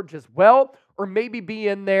teams coverage as well, or maybe be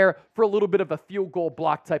in there for a little bit of a field goal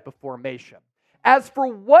block type of formation. As for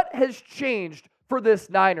what has changed for this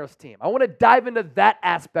Niners team, I want to dive into that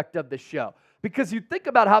aspect of the show. Because you think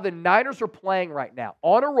about how the Niners are playing right now,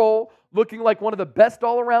 on a roll, looking like one of the best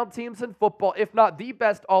all-around teams in football, if not the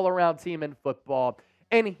best all-around team in football.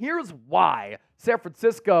 And here's why San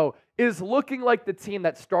Francisco is looking like the team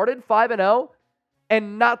that started 5-0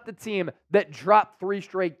 and not the team that dropped 3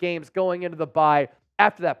 straight games going into the bye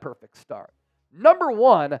after that perfect start. Number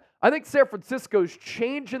one, I think San Francisco's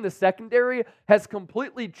change in the secondary has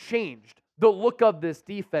completely changed the look of this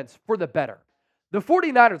defense for the better. The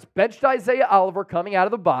 49ers benched Isaiah Oliver coming out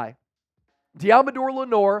of the bye. Diamador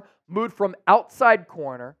Lenore moved from outside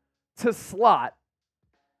corner to slot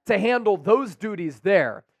to handle those duties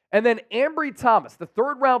there. And then Ambry Thomas, the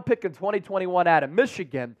 3rd-round pick in 2021 out of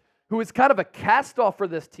Michigan, who was kind of a cast-off for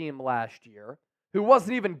this team last year, who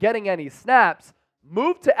wasn't even getting any snaps,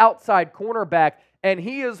 moved to outside cornerback, and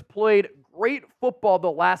he has played great football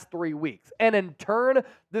the last 3 weeks. And in turn,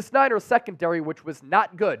 this Niners secondary, which was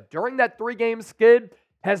not good during that 3-game skid,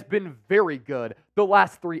 has been very good the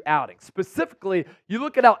last 3 outings. Specifically, you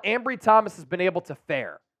look at how Ambry Thomas has been able to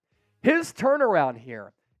fare. His turnaround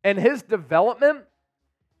here and his development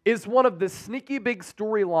is one of the sneaky big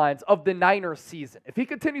storylines of the Niners season. If he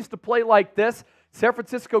continues to play like this, San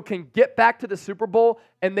Francisco can get back to the Super Bowl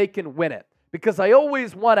and they can win it. Because I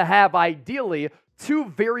always want to have, ideally, 2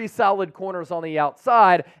 very solid corners on the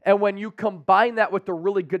outside, and when you combine that with a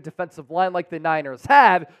really good defensive line like the Niners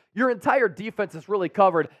have, your entire defense is really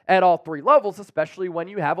covered at all 3 levels, especially when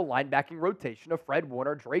you have a linebacking rotation of Fred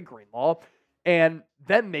Warner, Dre Greenlaw, and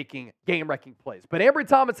them making game-wrecking plays. But Ambry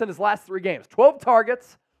Thomas in his last 3 games, 12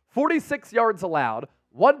 targets, 46 yards allowed,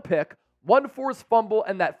 1 pick, 1 forced fumble,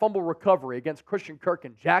 and that fumble recovery against Christian Kirk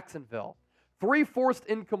in Jacksonville, 3 forced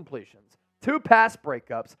incompletions, 2 pass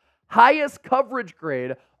breakups, highest coverage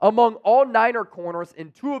grade among all Niner corners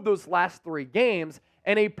in 2 of those last 3 games,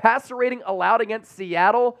 and a passer rating allowed against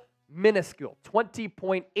Seattle, minuscule,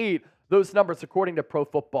 20.8, those numbers according to Pro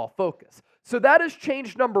Football Focus. So that has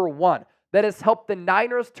changed number one. That has helped the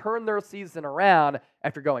Niners turn their season around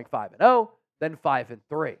after going 5-0, then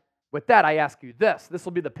 5-3. With that, I ask you this. This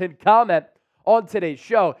will be the pinned comment on today's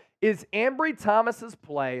show. Is Ambry Thomas's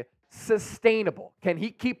play sustainable? Can he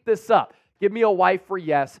keep this up? Give me a Y for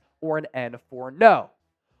yes or an N for no.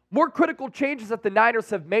 More critical changes that the Niners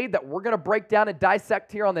have made that we're going to break down and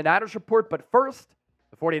dissect here on the Niners Report. But first,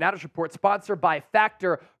 the 49ers Report sponsored by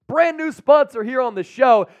Factor. Brand new sponsor here on the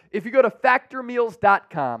show. If you go to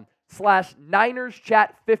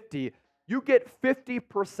factormeals.com/NinersChat50, you get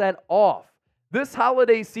 50% off. This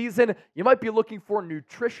holiday season, you might be looking for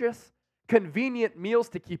nutritious, convenient meals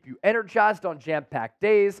to keep you energized on jam-packed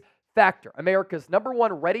days. Factor, America's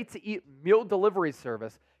 #1 ready-to-eat meal delivery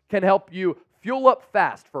service, can help you fuel up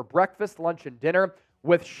fast for breakfast, lunch, and dinner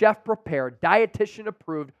with chef-prepared,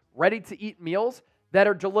 dietitian-approved, ready-to-eat meals that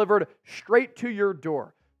are delivered straight to your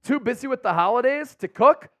door. Too busy with the holidays to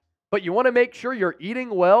cook, but you want to make sure you're eating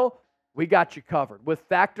well? We got you covered. With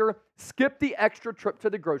Factor, skip the extra trip to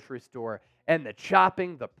the grocery store and the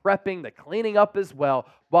chopping, the prepping, the cleaning up as well,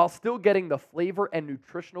 while still getting the flavor and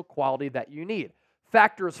nutritional quality that you need.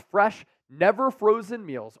 Factor's fresh, never frozen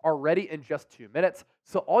meals are ready in just 2 minutes,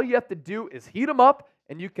 so all you have to do is heat them up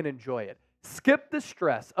and you can enjoy it. Skip the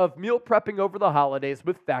stress of meal prepping over the holidays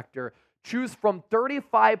with Factor. Choose from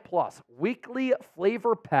 35 plus weekly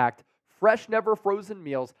flavor-packed, fresh, never frozen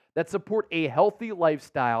meals that support a healthy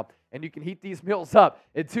lifestyle. And you can heat these meals up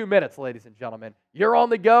in 2 minutes, ladies and gentlemen. You're on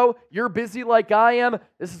the go. You're busy like I am.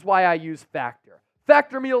 This is why I use Factor.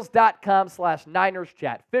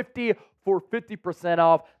 FactorMeals.com/NinersChat50 for 50%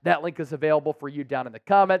 off. That link is available for you down in the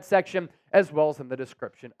comment section as well as in the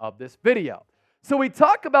description of this video. So we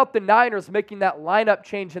talk about the Niners making that lineup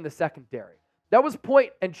change in the secondary. That was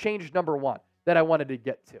point and change number one that I wanted to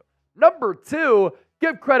get to. Number two,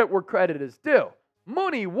 give credit where credit is due.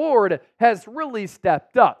 Mooney Ward has really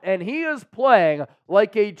stepped up, and he is playing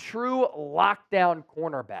like a true lockdown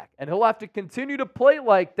cornerback. And he'll have to continue to play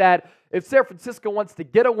like that if San Francisco wants to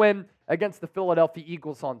get a win against the Philadelphia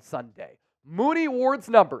Eagles on Sunday. Mooney Ward's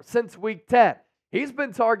number since week 10, he's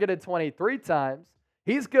been targeted 23 times.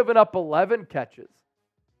 He's given up 11 catches,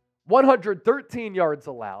 113 yards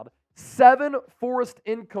allowed, 7 forced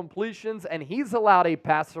incompletions, and he's allowed a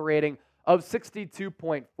passer rating of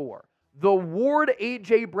 62.4. The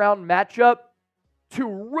Ward-A.J. Brown matchup, two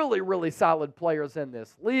really solid players in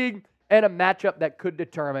this league, and a matchup that could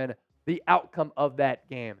determine the outcome of that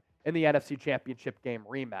game in the NFC Championship game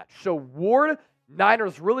rematch. So Ward,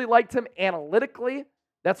 Niners really liked him analytically.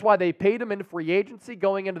 That's why they paid him in free agency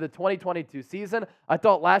going into the 2022 season. I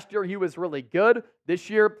thought last year he was really good.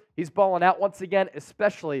 This year, he's balling out once again,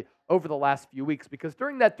 especially over the last few weeks, because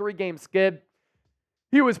during that 3-game skid,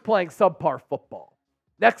 he was playing subpar football.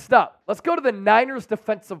 Next up, let's go to the Niners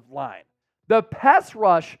defensive line. The pass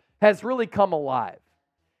rush has really come alive.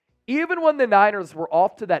 Even when the Niners were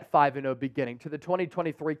off to that 5-0 beginning to the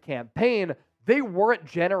 2023 campaign, they weren't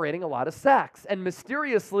generating a lot of sacks. And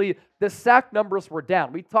mysteriously, the sack numbers were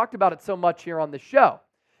down. We talked about it so much here on the show.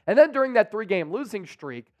 And then during that 3-game losing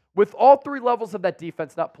streak, with all 3 levels of that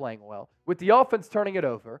defense not playing well, with the offense turning it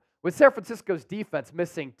over, with San Francisco's defense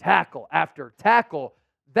missing tackle after tackle,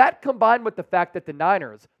 that combined with the fact that the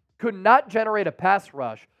Niners could not generate a pass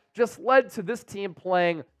rush just led to this team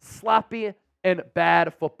playing sloppy and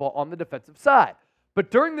bad football on the defensive side.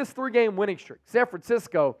 But during this 3-game winning streak, San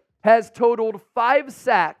Francisco has totaled 5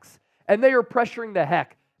 sacks, and they are pressuring the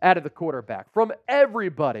heck out of the quarterback from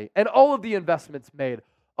everybody and all of the investments made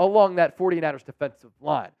along that 49ers defensive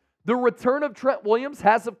line. The return of Trent Williams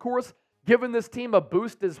has, of course, given this team a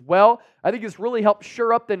boost as well. I think it's really helped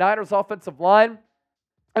shore up the Niners offensive line.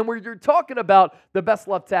 And where you're talking about the best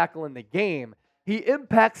left tackle in the game, he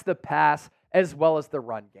impacts the pass as well as the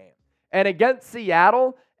run game. And against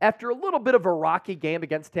Seattle, after a little bit of a rocky game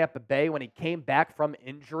against Tampa Bay when he came back from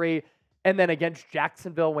injury, and then against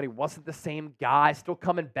Jacksonville when he wasn't the same guy, still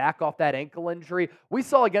coming back off that ankle injury, we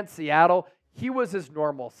saw against Seattle, he was his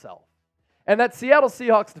normal self. And that Seattle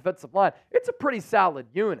Seahawks defensive line, it's a pretty solid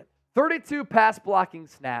unit. 32 pass blocking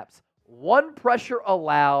snaps, 1 pressure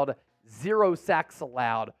allowed, 0 sacks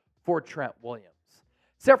allowed for Trent Williams.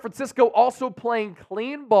 San Francisco also playing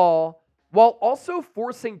clean ball while also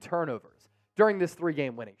forcing turnovers during this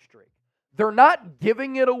 3-game winning streak. They're not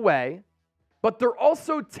giving it away, but they're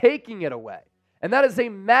also taking it away. And that is a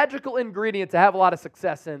magical ingredient to have a lot of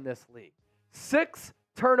success in this league. 6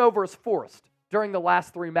 turnovers forced during the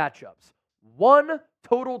last 3 matchups. 1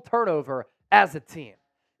 total turnover as a team.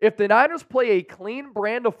 If the Niners play a clean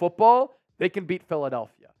brand of football, they can beat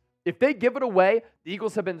Philadelphia. If they give it away, the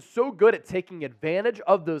Eagles have been so good at taking advantage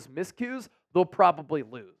of those miscues, they'll probably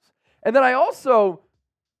lose. And then I also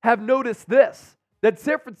have noticed this, that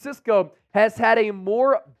San Francisco has had a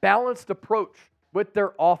more balanced approach with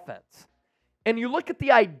their offense. And you look at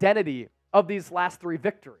the identity of these last 3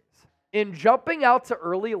 victories. In jumping out to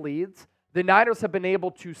early leads, the Niners have been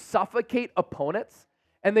able to suffocate opponents,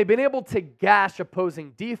 and they've been able to gash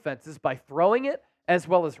opposing defenses by throwing it as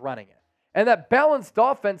well as running it. And that balanced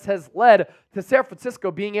offense has led to San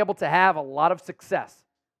Francisco being able to have a lot of success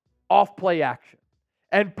off play action.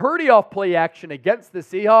 And Purdy off play action against the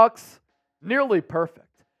Seahawks, nearly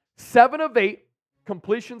perfect. 7 of 8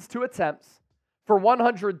 completions to attempts for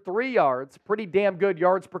 103 yards. Pretty damn good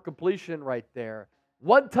yards per completion right there.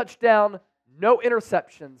 1 touchdown, no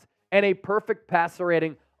interceptions, and a perfect passer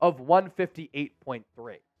rating of 158.3.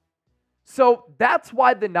 So that's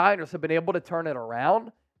why the Niners have been able to turn it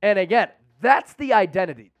around. And again, that's the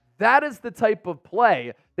identity. That is the type of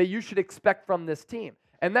play that you should expect from this team.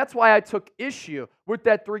 And that's why I took issue with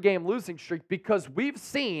that 3-game losing streak, because we've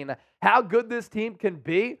seen how good this team can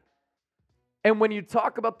be. And when you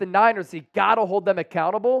talk about the Niners, you got to hold them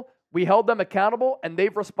accountable. We held them accountable, and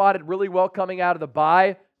they've responded really well coming out of the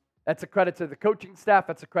bye. That's a credit to the coaching staff.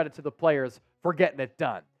 That's a credit to the players for getting it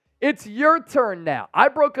done. It's your turn now. I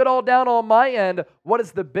broke it all down on my end. What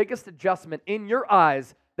is the biggest adjustment in your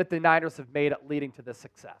eyes that the Niners have made leading to this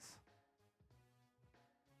success?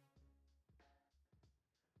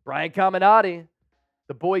 Brian Caminati,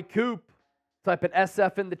 the boy Coop, type an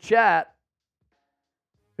SF in the chat.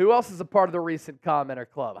 Who else is a part of the recent commenter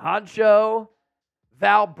club? Honcho,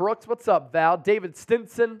 Val Brooks. What's up, Val? David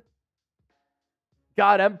Stinson,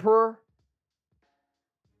 God Emperor.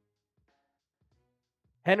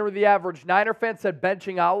 Henry the Average Niner fan said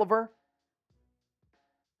benching Oliver.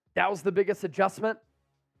 That was the biggest adjustment.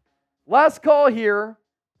 Last call here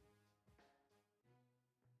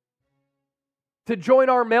to join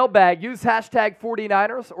our mailbag. Use hashtag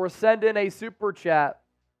 49ers or send in a super chat.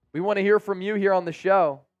 We want to hear from you here on the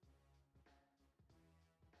show.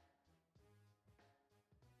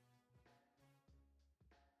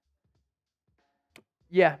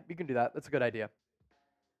 Yeah, you can do that. That's a good idea.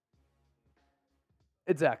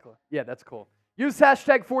 Exactly. Yeah, that's cool. Use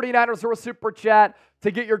hashtag 49ers or a super chat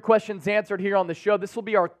to get your questions answered here on the show. This will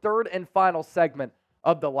be our third and final segment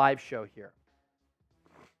of the live show here.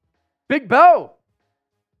 Big Bo,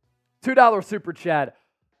 $2 super chat.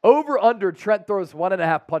 Over under Trent throws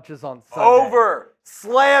 1.5 punches on Sunday. Over.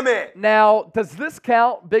 Slam it. Now, does this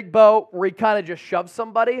count, Big Bo, where he kind of just shoves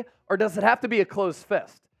somebody, or does it have to be a closed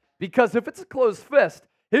fist? Because if it's a closed fist,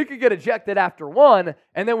 he could get ejected after 1,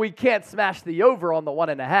 and then we can't smash the over on the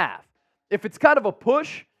 1.5. If it's kind of a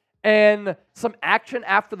push and some action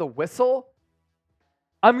after the whistle,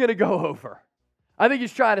 I'm going to go over. I think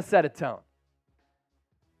he's trying to set a tone.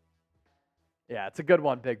 Yeah, it's a good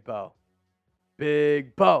one, Big Bo.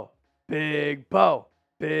 Big Bo. Big Bo.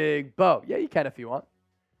 Big Bo. Yeah, you can if you want.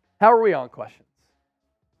 How are we on questions?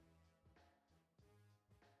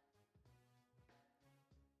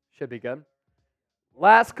 Should be good.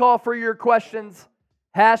 Last call for your questions.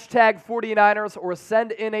 Hashtag 49ers or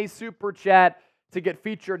send in a super chat to get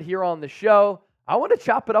featured here on the show. I want to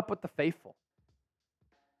chop it up with the faithful.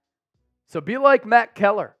 So be like Matt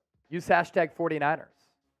Keller. Use hashtag 49ers.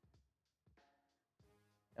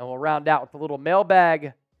 And we'll round out with a little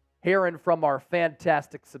mailbag hearing from our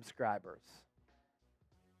fantastic subscribers.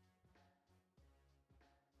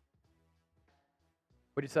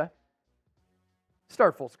 What'd you say?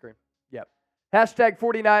 Start full screen. Yep. Hashtag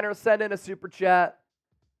 49ers. Send in a super chat.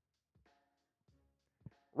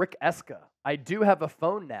 Rick Eska. I do have a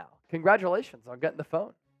phone now. Congratulations on getting the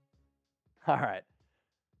phone. All right.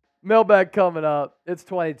 Mailbag coming up. It's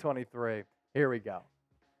 2023. Here we go.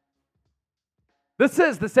 This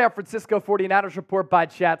is the San Francisco 49ers Report by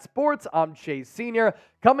Chat Sports. I'm Chase Sr.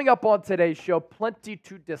 Coming up on today's show, plenty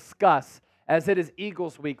to discuss as it is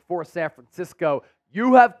Eagles week for San Francisco.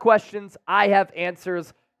 You have questions. I have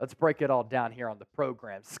answers. Let's break it all down here on the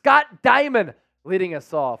program. Scott Diamond leading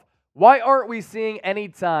us off. Why aren't we seeing any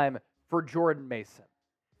time for Jordan Mason?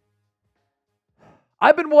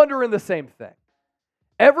 I've been wondering the same thing.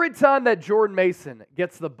 Every time that Jordan Mason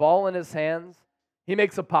gets the ball in his hands, he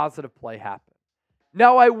makes a positive play happen.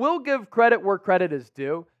 Now, I will give credit where credit is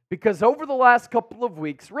due, because over the last couple of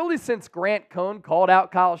weeks, really since Grant Cohn called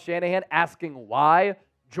out Kyle Shanahan asking why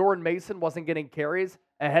Jordan Mason wasn't getting carries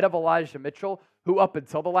ahead of Elijah Mitchell, who up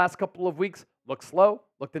until the last couple of weeks looked slow,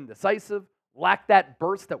 looked indecisive, lacked that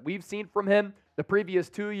burst that we've seen from him the previous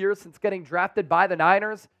 2 years since getting drafted by the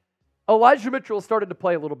Niners, Elijah Mitchell started to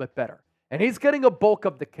play a little bit better, and he's getting a bulk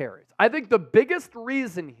of the carries. I think the biggest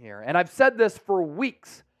reason here, and I've said this for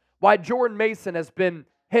weeks, why Jordan Mason has been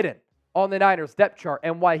hidden on the Niners depth chart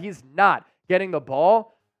and why he's not getting the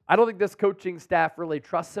ball, I don't think this coaching staff really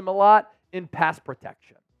trusts him a lot in pass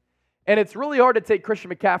protection. And it's really hard to take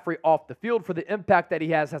Christian McCaffrey off the field for the impact that he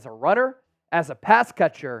has as a runner, as a pass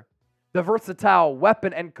catcher, the versatile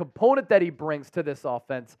weapon and component that he brings to this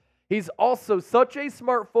offense. He's also such a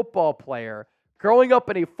smart football player, growing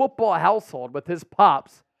up in a football household with his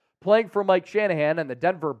pops, playing for Mike Shanahan and the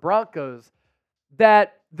Denver Broncos,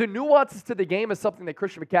 that the nuances to the game is something that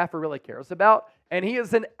Christian McCaffrey really cares about, and he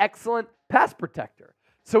is an excellent pass protector.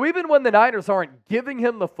 So even when the Niners aren't giving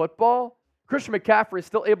him the football, Christian McCaffrey is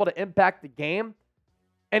still able to impact the game,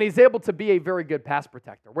 and he's able to be a very good pass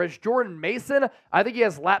protector. Whereas Jordan Mason, I think he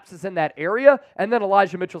has lapses in that area, and then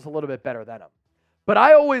Elijah Mitchell's a little bit better than him. But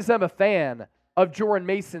I always am a fan of Jordan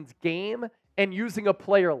Mason's game and using a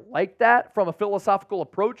player like that from a philosophical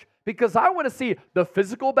approach, because I want to see the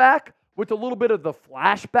physical back with a little bit of the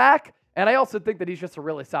flashback. And I also think that he's just a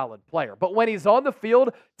really solid player. But when he's on the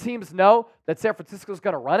field, teams know that San Francisco's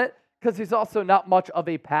going to run it because he's also not much of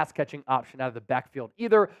a pass-catching option out of the backfield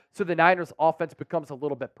either. So the Niners' offense becomes a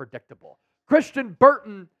little bit predictable. Christian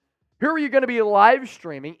Burton, who are you going to be live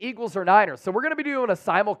streaming, Eagles or Niners? So we're going to be doing a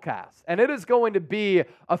simulcast, and it is going to be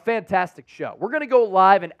a fantastic show. We're going to go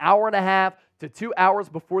live an hour and a half to 2 hours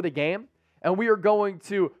before the game, and we are going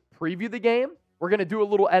to preview the game. We're going to do a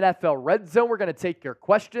little NFL Red Zone. We're going to take your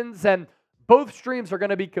questions, and both streams are going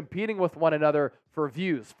to be competing with one another for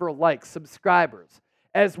views, for likes, subscribers,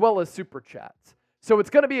 as well as super chats. So it's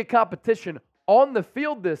going to be a competition on the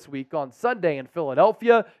field this week on Sunday in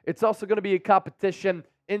Philadelphia. It's also going to be a competition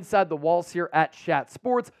inside the walls here at Chat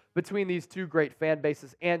Sports between these two great fan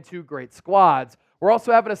bases and two great squads. We're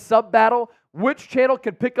also having a sub battle. Which channel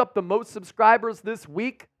can pick up the most subscribers this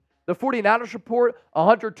week? The 49ers Report,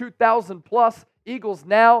 102,000 plus. Eagles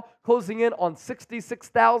now closing in on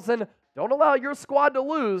 66,000. Don't allow your squad to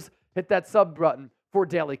lose. Hit that sub button for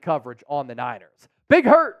daily coverage on the Niners. Big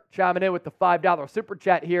Hurt chiming in with the $5 super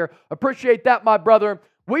chat here. Appreciate that, my brother.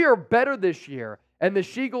 We are better this year, and the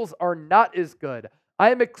Sheagles are not as good. I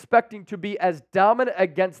am expecting to be as dominant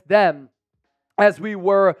against them as we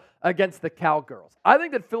were against the Cowgirls. I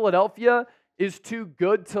think that Philadelphia is too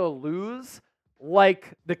good to lose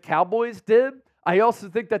like the Cowboys did. I also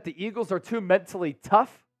think that the Eagles are too mentally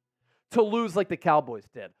tough to lose like the Cowboys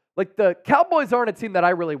did. Like, the Cowboys aren't a team that I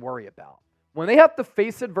really worry about. When they have to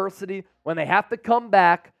face adversity, when they have to come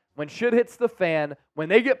back, when shit hits the fan, when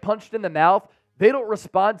they get punched in the mouth, they don't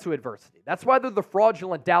respond to adversity. That's why they're the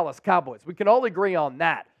fraudulent Dallas Cowboys. We can all agree on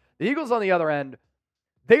that. The Eagles, on the other end,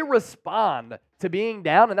 they respond to being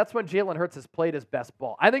down, and that's when Jalen Hurts has played his best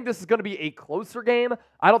ball. I think this is going to be a closer game.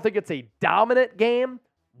 I don't think it's a dominant game,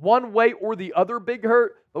 one way or the other, Big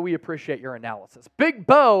Hurt, but we appreciate your analysis. Big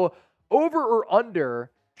Bo, over or under,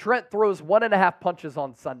 Trent throws 1.5 punches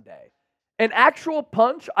on Sunday. An actual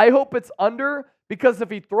punch, I hope it's under, because if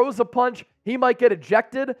he throws a punch, he might get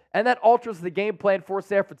ejected, and that alters the game plan for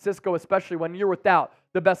San Francisco, especially when you're without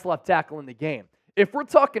the best left tackle in the game. If we're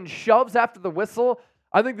talking shoves after the whistle,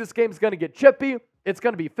 I think this game's going to get chippy. It's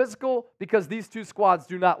going to be physical because these two squads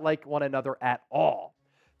do not like one another at all.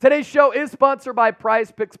 Today's show is sponsored by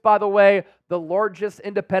Prize Picks, by the way, the largest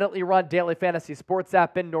independently run daily fantasy sports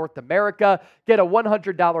app in North America. Get a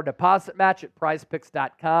 $100 deposit match at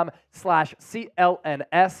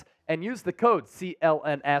prizepicks.com/CLNS and use the code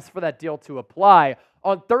CLNS for that deal to apply.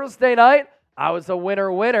 On Thursday night, I was a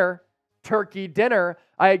winner, turkey dinner.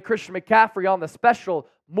 I had Christian McCaffrey on the special,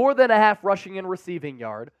 more than a half rushing and receiving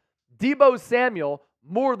yard. Deebo Samuel,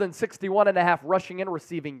 more than 61.5 rushing and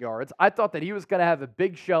receiving yards. I thought that he was going to have a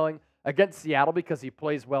big showing against Seattle because he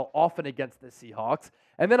plays well often against the Seahawks.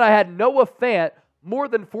 And then I had Noah Fant, more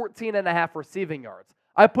than 14.5 receiving yards.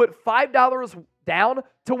 I put $5 down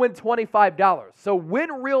to win $25. So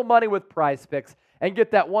win real money with Prize Picks and get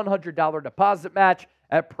that $100 deposit match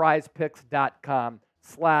at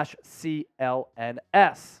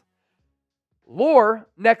prizepicks.com/CLNS. Lore,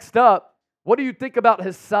 next up. What do you think about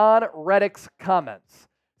Hassan Reddick's comments?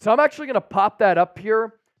 So I'm actually going to pop that up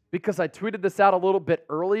here because I tweeted this out a little bit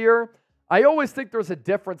earlier. I always think there's a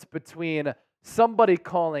difference between somebody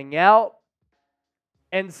calling out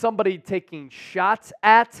and somebody taking shots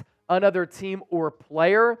at another team or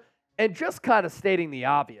player and just kind of stating the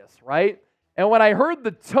obvious, right? And when I heard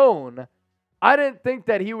the tone, I didn't think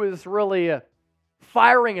that he was really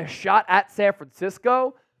firing a shot at San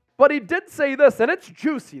Francisco. But he did say this, and it's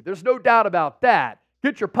juicy. There's no doubt about that.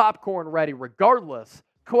 Get your popcorn ready regardless.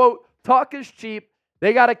 Quote, talk is cheap.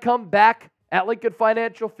 They got to come back at Lincoln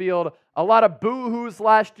Financial Field. A lot of boo-hoos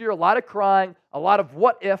last year, a lot of crying, a lot of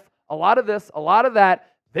what if, a lot of this, a lot of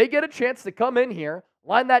that. They get a chance to come in here,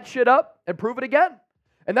 line that shit up, and prove it again.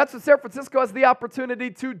 And that's what San Francisco has the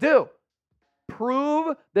opportunity to do.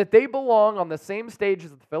 Prove that they belong on the same stage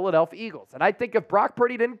as the Philadelphia Eagles. And I think if Brock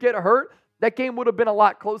Purdy didn't get hurt, that game would have been a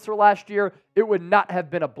lot closer last year. It would not have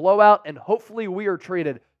been a blowout, and hopefully we are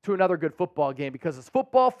treated to another good football game because as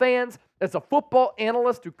football fans, as a football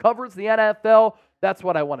analyst who covers the NFL, that's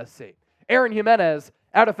what I want to see. Aaron Jimenez,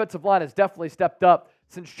 our defensive line, has definitely stepped up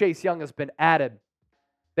since Chase Young has been added.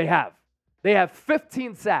 They have. They have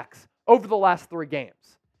 15 sacks over the last 3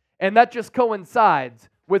 games, and that just coincides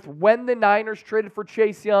with when the Niners traded for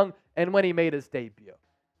Chase Young and when he made his debut.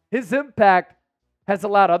 His impact has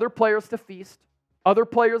allowed other players to feast, other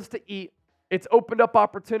players to eat. It's opened up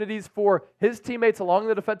opportunities for his teammates along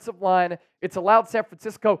the defensive line. It's allowed San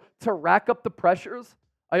Francisco to rack up the pressures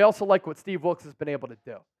I also like what Steve Wilkes has been able to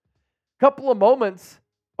do. Couple of moments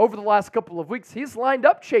over the last couple of weeks, he's lined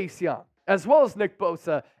up Chase Young as well as Nick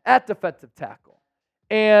Bosa at defensive tackle.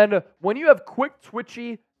 And when you have quick,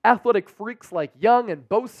 twitchy, athletic freaks like Young and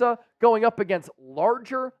Bosa going up against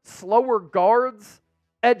larger, slower guards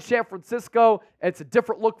at San Francisco, it's a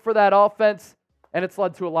different look for that offense, and it's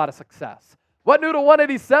led to a lot of success. What new to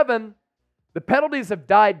 187? The penalties have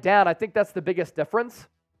died down. I think that's the biggest difference.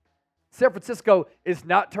 San Francisco is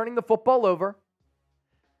not turning the football over.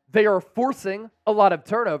 They are forcing a lot of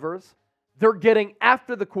turnovers. They're getting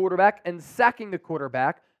after the quarterback and sacking the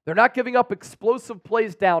quarterback. They're not giving up explosive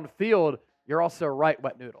plays downfield. You're also right,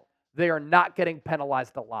 Wet Noodle. They are not getting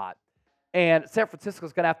penalized a lot. And San Francisco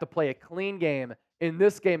is going to have to play a clean game in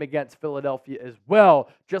this game against Philadelphia as well,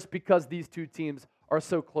 just because these two teams are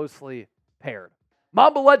so closely paired.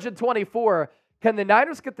 Mamba Legend 24, can the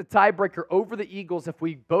Niners get the tiebreaker over the Eagles if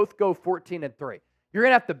we both go 14-3? You're going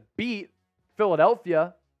to have to beat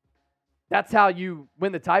Philadelphia. That's how you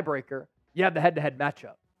win the tiebreaker. You have the head-to-head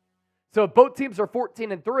matchup. So if both teams are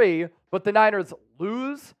 14-3, but the Niners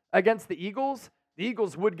lose against the Eagles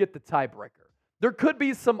would get the tiebreaker. There could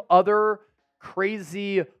be some other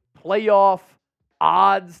crazy playoff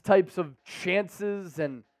odds types of chances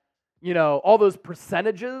and, all those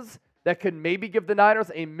percentages that could maybe give the Niners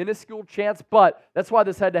a minuscule chance, but that's why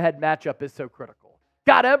this head-to-head matchup is so critical.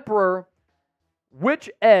 God Emperor, which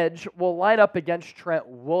edge will line up against Trent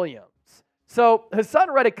Williams? So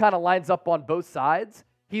Hassan Reddick kind of lines up on both sides.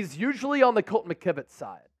 He's usually on the Colton McKivitz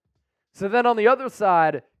side. So then on the other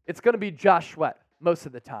side, it's going to be Josh Sweat most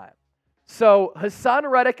of the time. So Hassan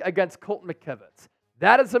Reddick against Colton McKivitz.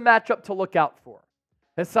 That is a matchup to look out for.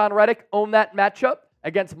 Hassan Reddick owned that matchup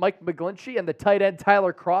against Mike McGlinchey and the tight end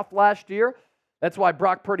Tyler Kroft last year. That's why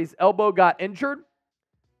Brock Purdy's elbow got injured.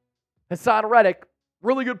 Hassan Reddick,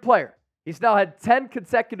 really good player. He's now had 10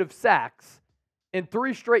 consecutive sacks in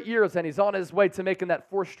 3 straight years, and he's on his way to making that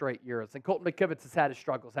 4 straight years. And Colton McKivitz has had his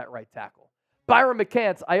struggles at right tackle. Byron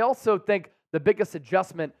McCants, I also think the biggest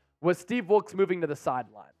adjustment was Steve Wilkes moving to the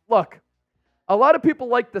sideline. Look, a lot of people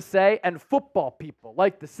like to say, and football people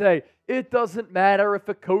like to say, it doesn't matter if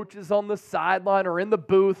a coach is on the sideline or in the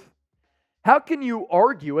booth. How can you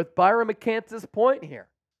argue with Byron McCants' point here?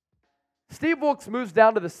 Steve Wilkes moves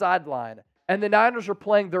down to the sideline, and the Niners are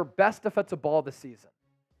playing their best defensive ball of the season.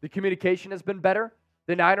 The communication has been better.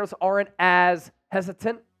 The Niners aren't as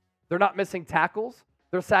hesitant. They're not missing tackles.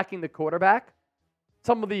 They're sacking the quarterback.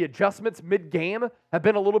 Some of the adjustments mid-game have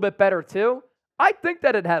been a little bit better too. I think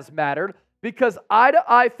that it has mattered because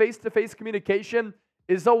eye-to-eye, face-to-face communication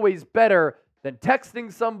is always better than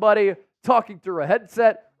texting somebody, talking through a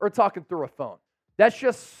headset, or talking through a phone. That's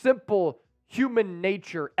just simple human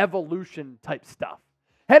nature, evolution type stuff.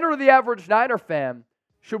 Henry, the average Niner fan,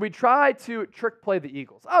 should we try to trick play the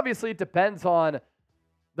Eagles? Obviously, it depends on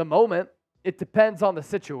the moment. It depends on the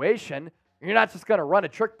situation. You're not just going to run a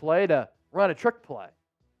trick play to run a trick play.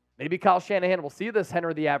 Maybe Kyle Shanahan will see this,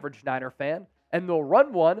 Henry, the average Niner fan, and they'll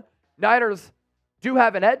run one. Niners do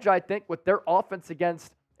have an edge, I think, with their offense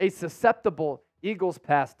against a susceptible Eagles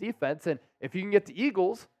pass defense. And if you can get the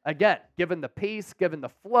Eagles, again, given the pace, given the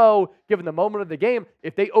flow, given the moment of the game,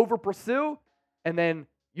 if they over pursue and then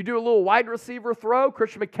you do a little wide receiver throw,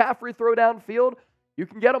 Christian McCaffrey throw downfield, you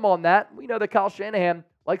can get them on that. We know that Kyle Shanahan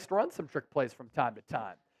likes to run some trick plays from time to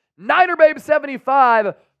time. Niner Babe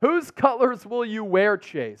 75, whose colors will you wear,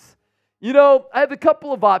 Chase? I have a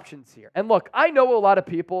couple of options here. And look, I know a lot of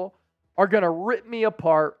people are going to rip me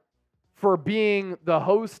apart for being the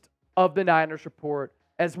host of the Niners Report,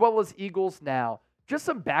 as well as Eagles Now. Just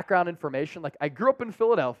some background information. Like, I grew up in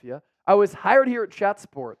Philadelphia. I was hired here at Chat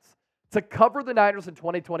Sports to cover the Niners in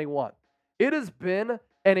 2021. It has been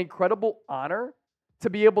an incredible honor to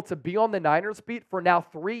be able to be on the Niners beat for now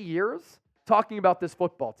 3 years talking about this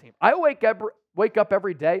football team. I wake up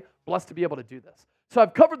every day blessed to be able to do this. So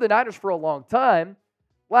I've covered the Niners for a long time.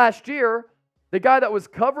 Last year, the guy that was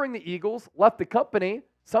covering the Eagles left the company.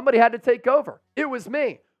 Somebody had to take over. It was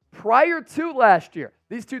me. Prior to last year,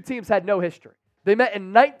 these two teams had no history. They met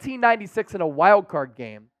in 1996 in a wild card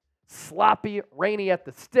game. Sloppy, rainy at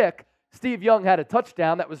the stick. Steve Young had a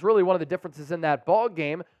touchdown. That was really one of the differences in that ball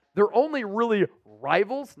game. They're only really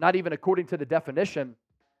rivals, not even according to the definition.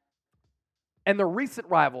 And they're recent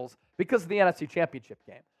rivals because of the NFC Championship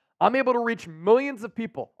game. I'm able to reach millions of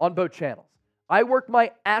people on both channels. I worked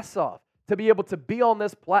my ass off to be able to be on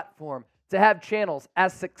this platform, to have channels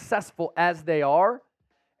as successful as they are.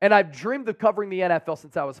 And I've dreamed of covering the NFL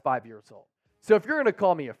since I was 5 years old. So if you're going to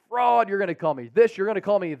call me a fraud, you're going to call me this, you're going to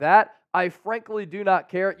call me that, I frankly do not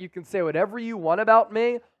care. You can say whatever you want about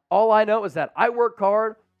me. All I know is that I work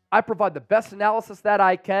hard, I provide the best analysis that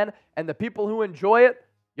I can, and the people who enjoy it,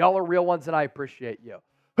 y'all are real ones, and I appreciate you.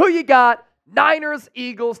 Who you got? Niners,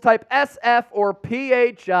 Eagles, type SF or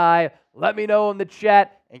PHI. Let me know in the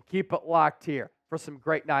chat and keep it locked here for some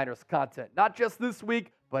great Niners content. Not just this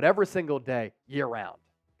week, but every single day, year round.